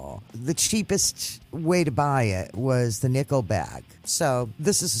illegal, the cheapest way to buy it was the nickel bag. So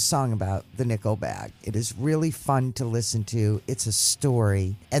this is a song about the nickel bag. It is really fun to listen to. It's a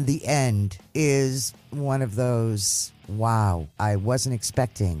story. And the end is one of those, wow, I wasn't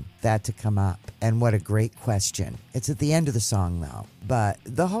expecting that to come up. And what a great question. It's at the end of the song, though. But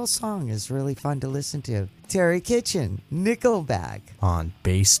the whole song is really fun to listen to. Terry Kitchen, Nickel Bag. On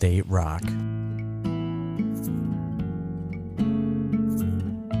Bay State Rock.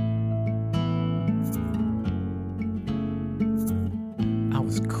 I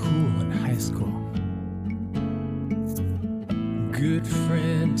was cool in high school. Good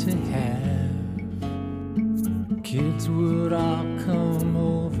friend to have. Kids would all come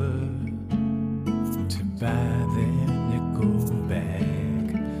over to buy their nickel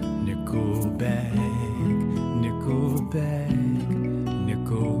bag, nickel bag, nickel bag,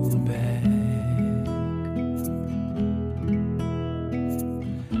 nickel bag.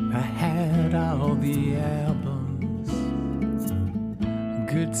 I had all the albums,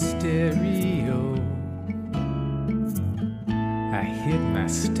 good stereo. I hid my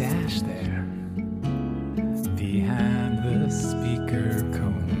stash there behind the speaker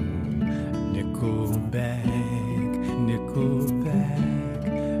cone. Nickel bag, nickel bag,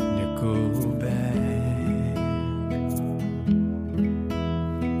 nickel bag.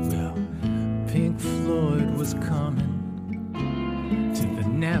 Well, Pink Floyd was coming to the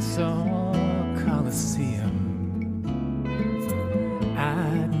Nassau Coliseum.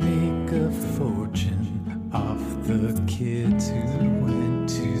 I'd make a fortune off the kids who went.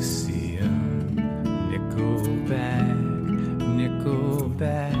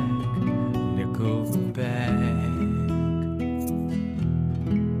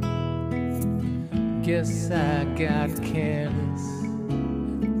 guess I got careless,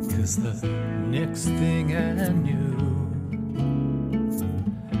 'cause the next thing I knew,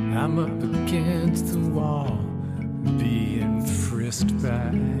 I'm up against the wall, being frisked by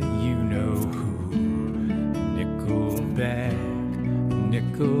you-know-who. Nickelback,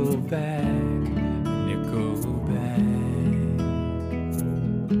 Nickelback, Nickelback.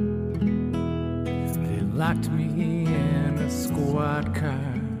 They locked me in a squad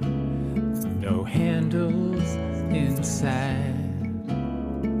car, no handles inside.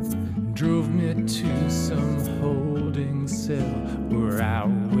 Drove me to some holding cell where I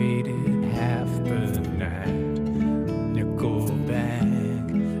waited half the night. Nickelback,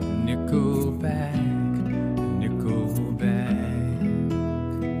 Nickelback, Nickelback.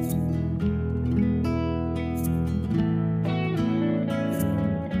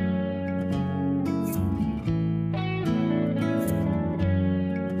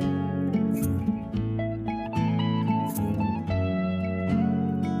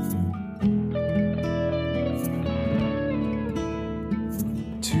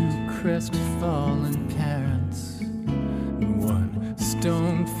 Crestfallen parents, one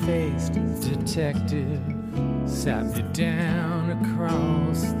stone-faced detective sat me down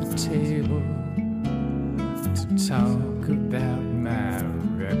across the table to talk about my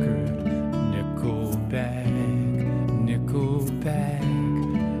record. Nickelback, Nickelback,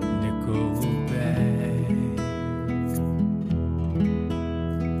 Nickelback.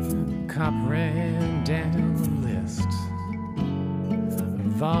 Cop ran down the list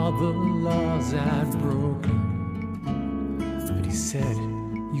of all the laws I'd broken, but he said,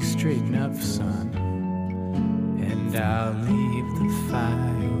 "You straighten up, son, and I'll leave the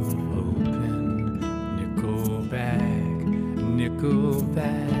file open." Nickelback,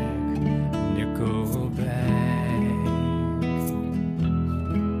 Nickelback, Nickelback.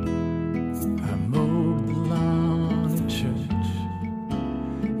 I mowed the lawn at church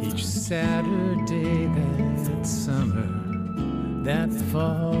each Saturday that summer. That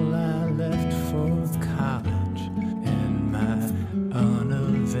fall I left for college and my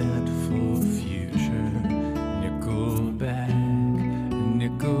uneventful future. Nickelback,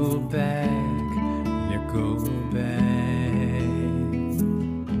 Nickelback, Nickelback.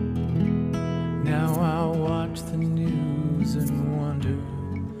 Now I watch the news and wonder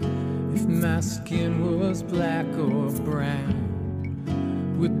if my skin was black or brown.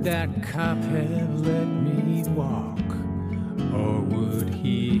 Would that cop have let me walk? Or would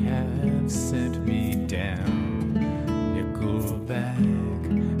he have sent me down? Nickelback,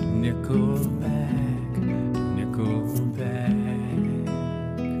 Nickelback, Nickelback.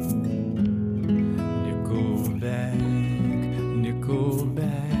 Nickelback,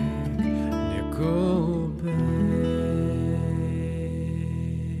 Nickelback, Nickelback.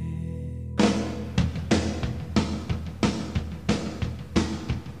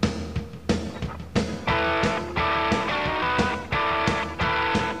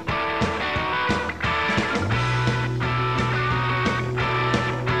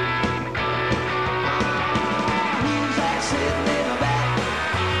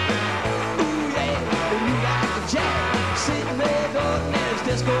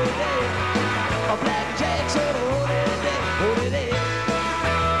 Disco day, a blackjack sort of holy day, holy day,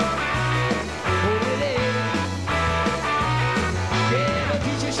 holy day. Yeah, the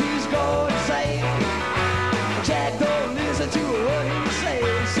teacher she's going to say, Jack, don't listen to what he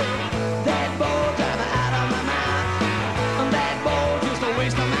says. So that boy drive me out of my mind, and that boy just a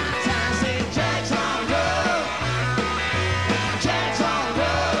waste of my time. Say Jack's on drugs, Jack's on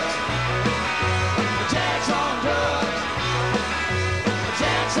drugs, Jack's on drugs.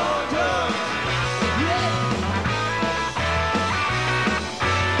 Jack's on drugs.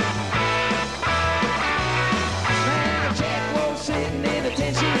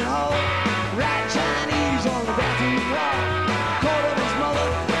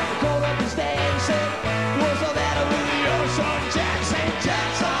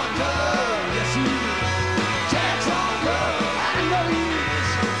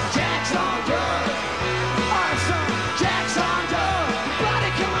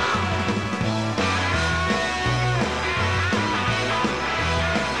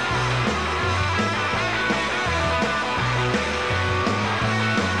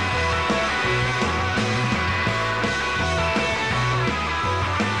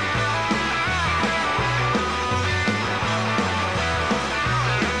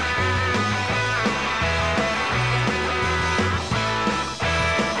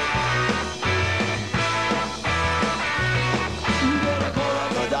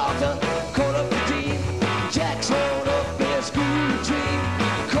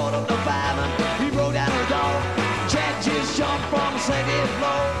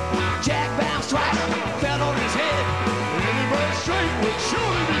 floor. Jack bounced twice, fell on his head. And then he rode straight, would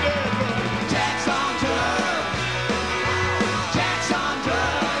surely be dead. But Jack's on drugs. Jack's on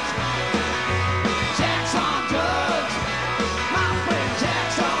drugs. Jack's on drugs. My friend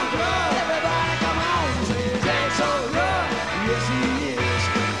Jack's on drugs. Everybody come on, say Jack's on drugs. Yes, he is.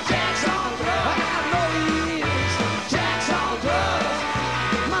 Jack's on drugs. I know he is. Jack's on drugs.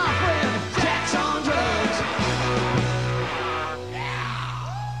 My friend Jack's on drugs.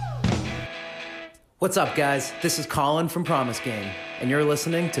 What's up, guys? This is Colin from Promise Game, and you're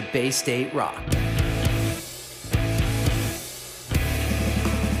listening to Bay State Rock.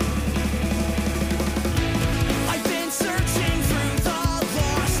 I've been searching through the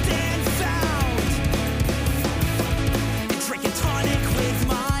lost and found, drinking tonic with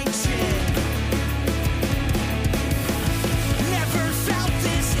my gin. Never felt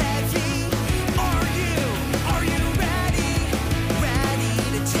this heavy. Are you ready? Ready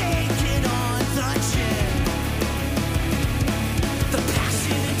to take it on the chin? The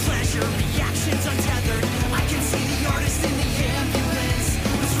passion and pleasure, reactions untethered. I can see the artist in the ambulance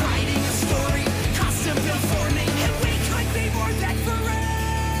was writing a story, custom built for me, and we could be more than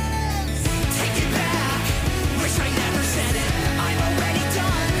friends. Take it back, wish I never said it. I'm already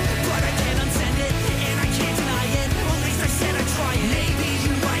done, but I can't unsend it, and I can't deny it. At least I said I'd try it. Maybe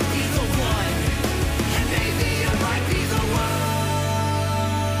you might be the one, and maybe you might be the one.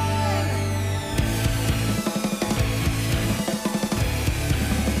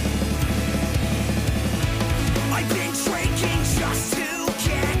 I've been drinking just to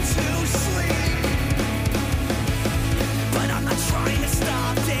get to sleep, but I'm not trying to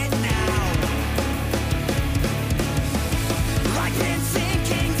stop it now. I've been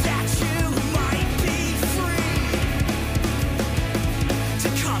thinking that you might be free to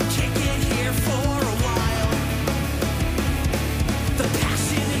come kick it here for a while. The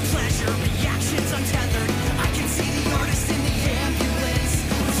passion and pleasure, reactions untethered. I can see the artist in the ambulance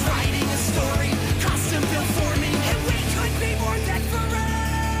was writing a story, custom built for me, and we could be more than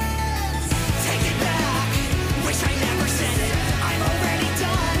friends. Take it back, wish I never said it. I'm already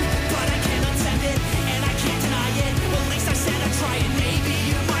done, but I can't unsend it, and I can't deny it. Well, at least I said I'd try it. Maybe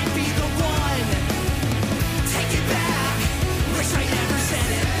you might be the one. Take it back, wish I never said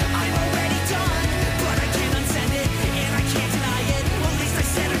it. I'm already done, but I can't unsend it, and I can't deny it. Well, at least I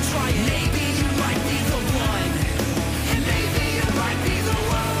said I'd try it. Maybe you might be the one, and maybe you might be the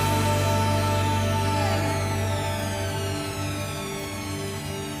one.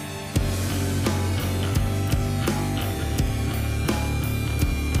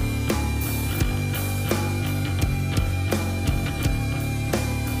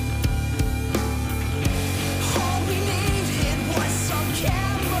 All we needed was some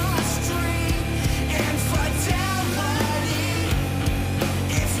chemistry and fidelity.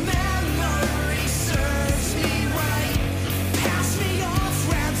 If memory serves me right, pass me off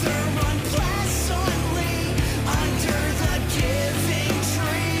rather unpleasantly under the giving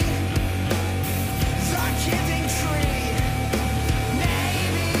tree. The giving tree.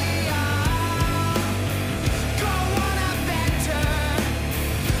 Maybe I'll go on a bender.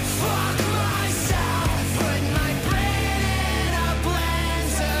 Fuck myself, put my brain in a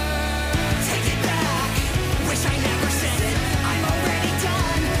blender. Take it back, wish I never said it. I'm already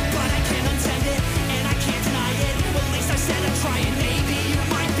done, but I can't unsend it, and I can't deny it. Well, at least I said I'd try it. Maybe you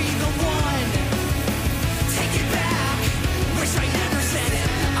might be the one. Take it back, wish I never said it.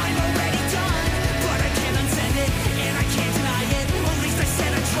 I'm already done, but I can't unsend it, and I can't deny it. Well, at least I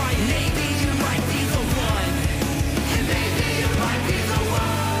said I'd try it. Maybe you might be the one, and maybe you might be the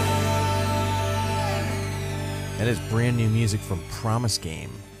one. That is brand new music from Promise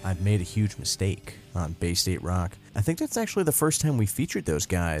Game. I've made a huge mistake on Bay State Rock. I think that's actually the first time we featured those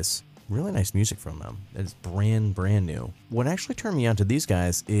guys. Really nice music from them. It's brand new. What actually turned me on to these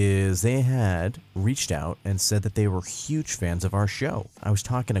guys is they had reached out and said that they were huge fans of our show. I was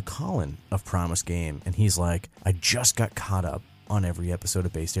talking to Colin of Promise Game, and he's like, I just got caught up on every episode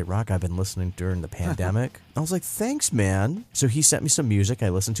of Bay State Rock. I've been listening during the pandemic. I was like, thanks, man. So he sent me some music. I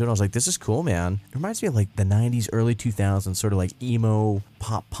listened to it. I was like, this is cool, man. It reminds me of like the 90s, early 2000s, sort of like emo,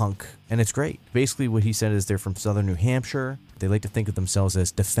 pop punk. And it's great. Basically, what he said is they're from southern New Hampshire. They like to think of themselves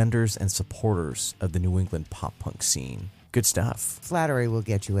as defenders and supporters of the New England pop punk scene. Good stuff. Flattery will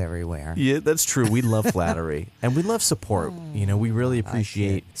get you everywhere. Yeah, that's true. We love flattery. And we love support. You know, we really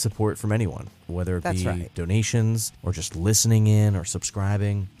appreciate support from anyone. whether it That's be right. donations or just listening in or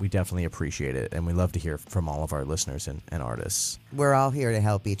subscribing. We definitely appreciate it, and we love to hear from all of our listeners and artists. We're all here to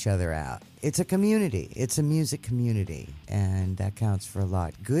help each other out. It's a community. It's a music community, and that counts for a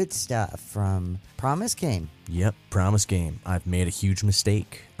lot. Good stuff from Promise Game. Yep, Promise Game. I've made a huge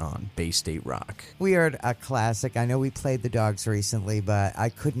mistake on Bay State Rock. We heard a classic. I know we played the Dogs recently, but I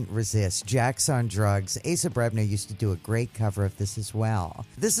couldn't resist. Jack's on Drugs. Asa Brebner used to do a great cover of this as well.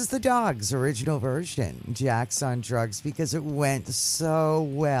 This is the Dogs' original version, Jack's on Drugs, because it went so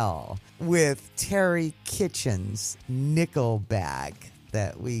well with Terry Kitchen's Nickel Bag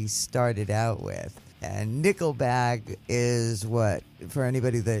that we started out with. And Nickel Bag is what, for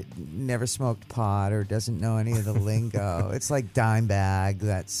anybody that never smoked pot or doesn't know any of the lingo, it's like Dime Bag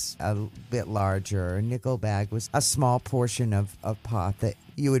that's a bit larger. A Nickel Bag was a small portion of pot that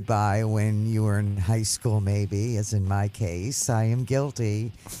you would buy when you were in high school, maybe, as in my case. I am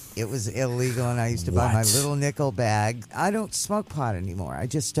guilty. It was illegal, and I used to buy my little nickel bag. I don't smoke pot anymore. I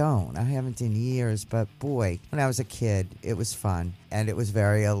just don't. I haven't in years, but boy, when I was a kid, it was fun, and it was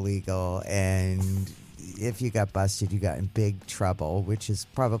very illegal, and if you got busted, you got in big trouble, which is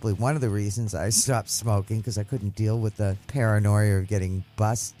probably one of the reasons I stopped smoking, because I couldn't deal with the paranoia of getting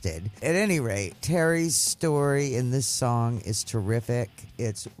busted. At any rate, Terry's story in this song is terrific.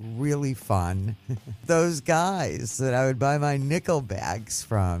 It's really fun. Those guys that I would buy my nickel bags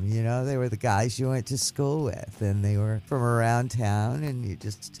from, you know, they were the guys you went to school with, and they were from around town, and you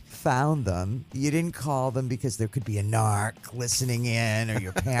just found them. You didn't call them because there could be a narc listening in, or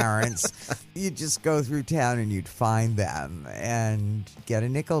your parents. You'd just go through town and you'd find them and get a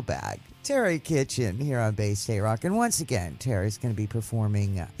nickel bag. Terry Kitchen here on Bay State Rock. And once again, Terry's going to be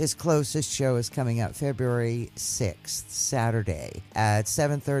performing. His closest show is coming up February 6th, Saturday at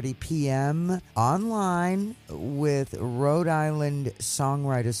 7:30 p.m. online with Rhode Island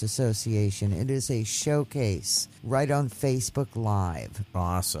Songwriters Association. It is a showcase right on Facebook Live.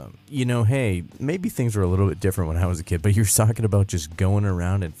 Awesome. You know, hey, maybe things were a little bit different when I was a kid, but you're talking about just going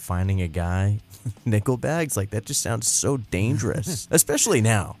around and finding a guy nickel bags, like that just sounds so dangerous. Especially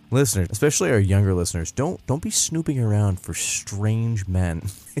now, listeners, especially our younger listeners, don't be snooping around for strange men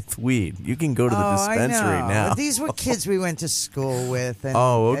with weed. You can go to the dispensary I know. now. These were kids we went to school with. And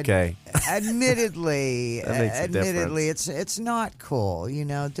Oh, okay. Admittedly, That makes a admittedly, it's not cool. You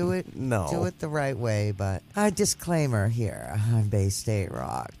know, do it the right way. But a disclaimer here on Bay State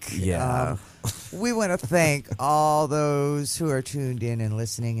Rock. Yeah. We want to thank all those who are tuned in and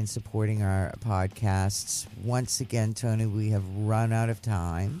listening and supporting our podcasts. Once again, Tony, we have run out of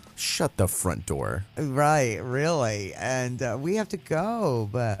time. Shut the front door. Right, really. And we have to go,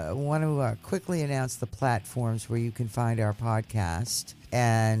 but I want to quickly announce the platforms where you can find our podcast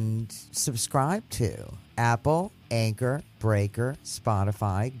and subscribe to Apple, Anchor, Breaker,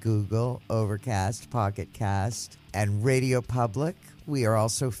 Spotify, Google, Overcast, Pocket Cast, and Radio Public. We are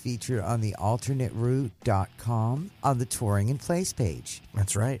also featured on the alternateroute.com on the Touring and Place page.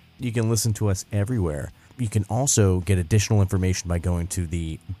 That's right. You can listen to us everywhere. You can also get additional information by going to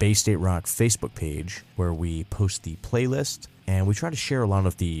the Bay State Rock Facebook page, where we post the playlist, and we try to share a lot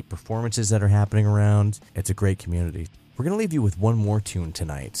of the performances that are happening around. It's a great community. We're going to leave you with one more tune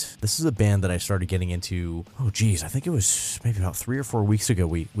tonight. This is a band that I started getting into, I think it was maybe about 3 or 4 weeks ago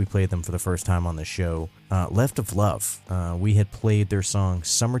we played them for the first time on the show. Left of Love. We had played their song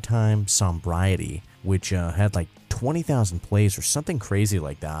Summertime Sombriety, which had like 20,000 plays or something crazy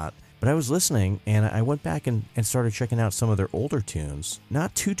like that. But I was listening, and I went back and started checking out some of their older tunes.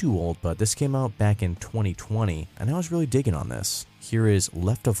 Not too old, but this came out back in 2020, and I was really digging on this. Here is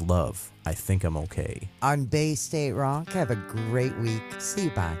Left of Love, I Think I'm Okay. On Bay State Rock, have a great week. See you,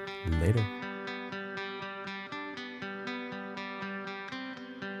 bye. Later.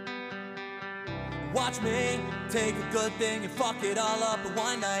 Watch me take a good thing and fuck it all up in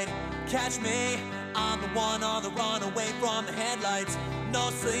one night. Catch me, I'm the one on the run away from the headlights. No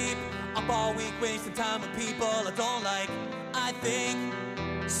sleep, up all week wasting time with people I don't like. I think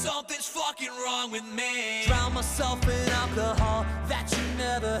something's fucking wrong with me. Drown myself in alcohol, that shit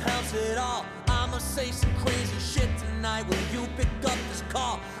never helps at all. I'ma say some crazy shit tonight, will you pick up this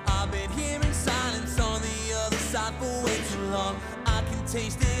call? I've been hearing silence on the other side for way too long. I can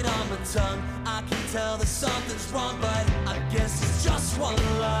taste it on my tongue, I can tell that something's wrong, but I guess it's just one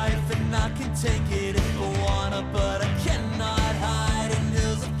life, and I can take it if I wanna, but I cannot hide in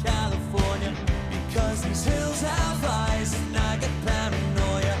hills of California, because these hills have eyes, and I get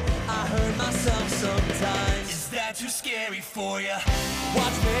paranoia. I hurt myself sometimes. Is that too scary for ya?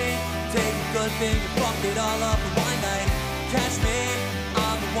 Watch me take a good thing and fuck it all up in one night. Catch me,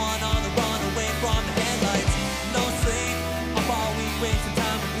 I'm the one on the run away from the headlights. No sleep, I'm all week wasting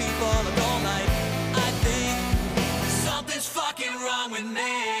time with people I don't like.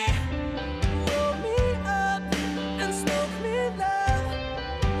 name.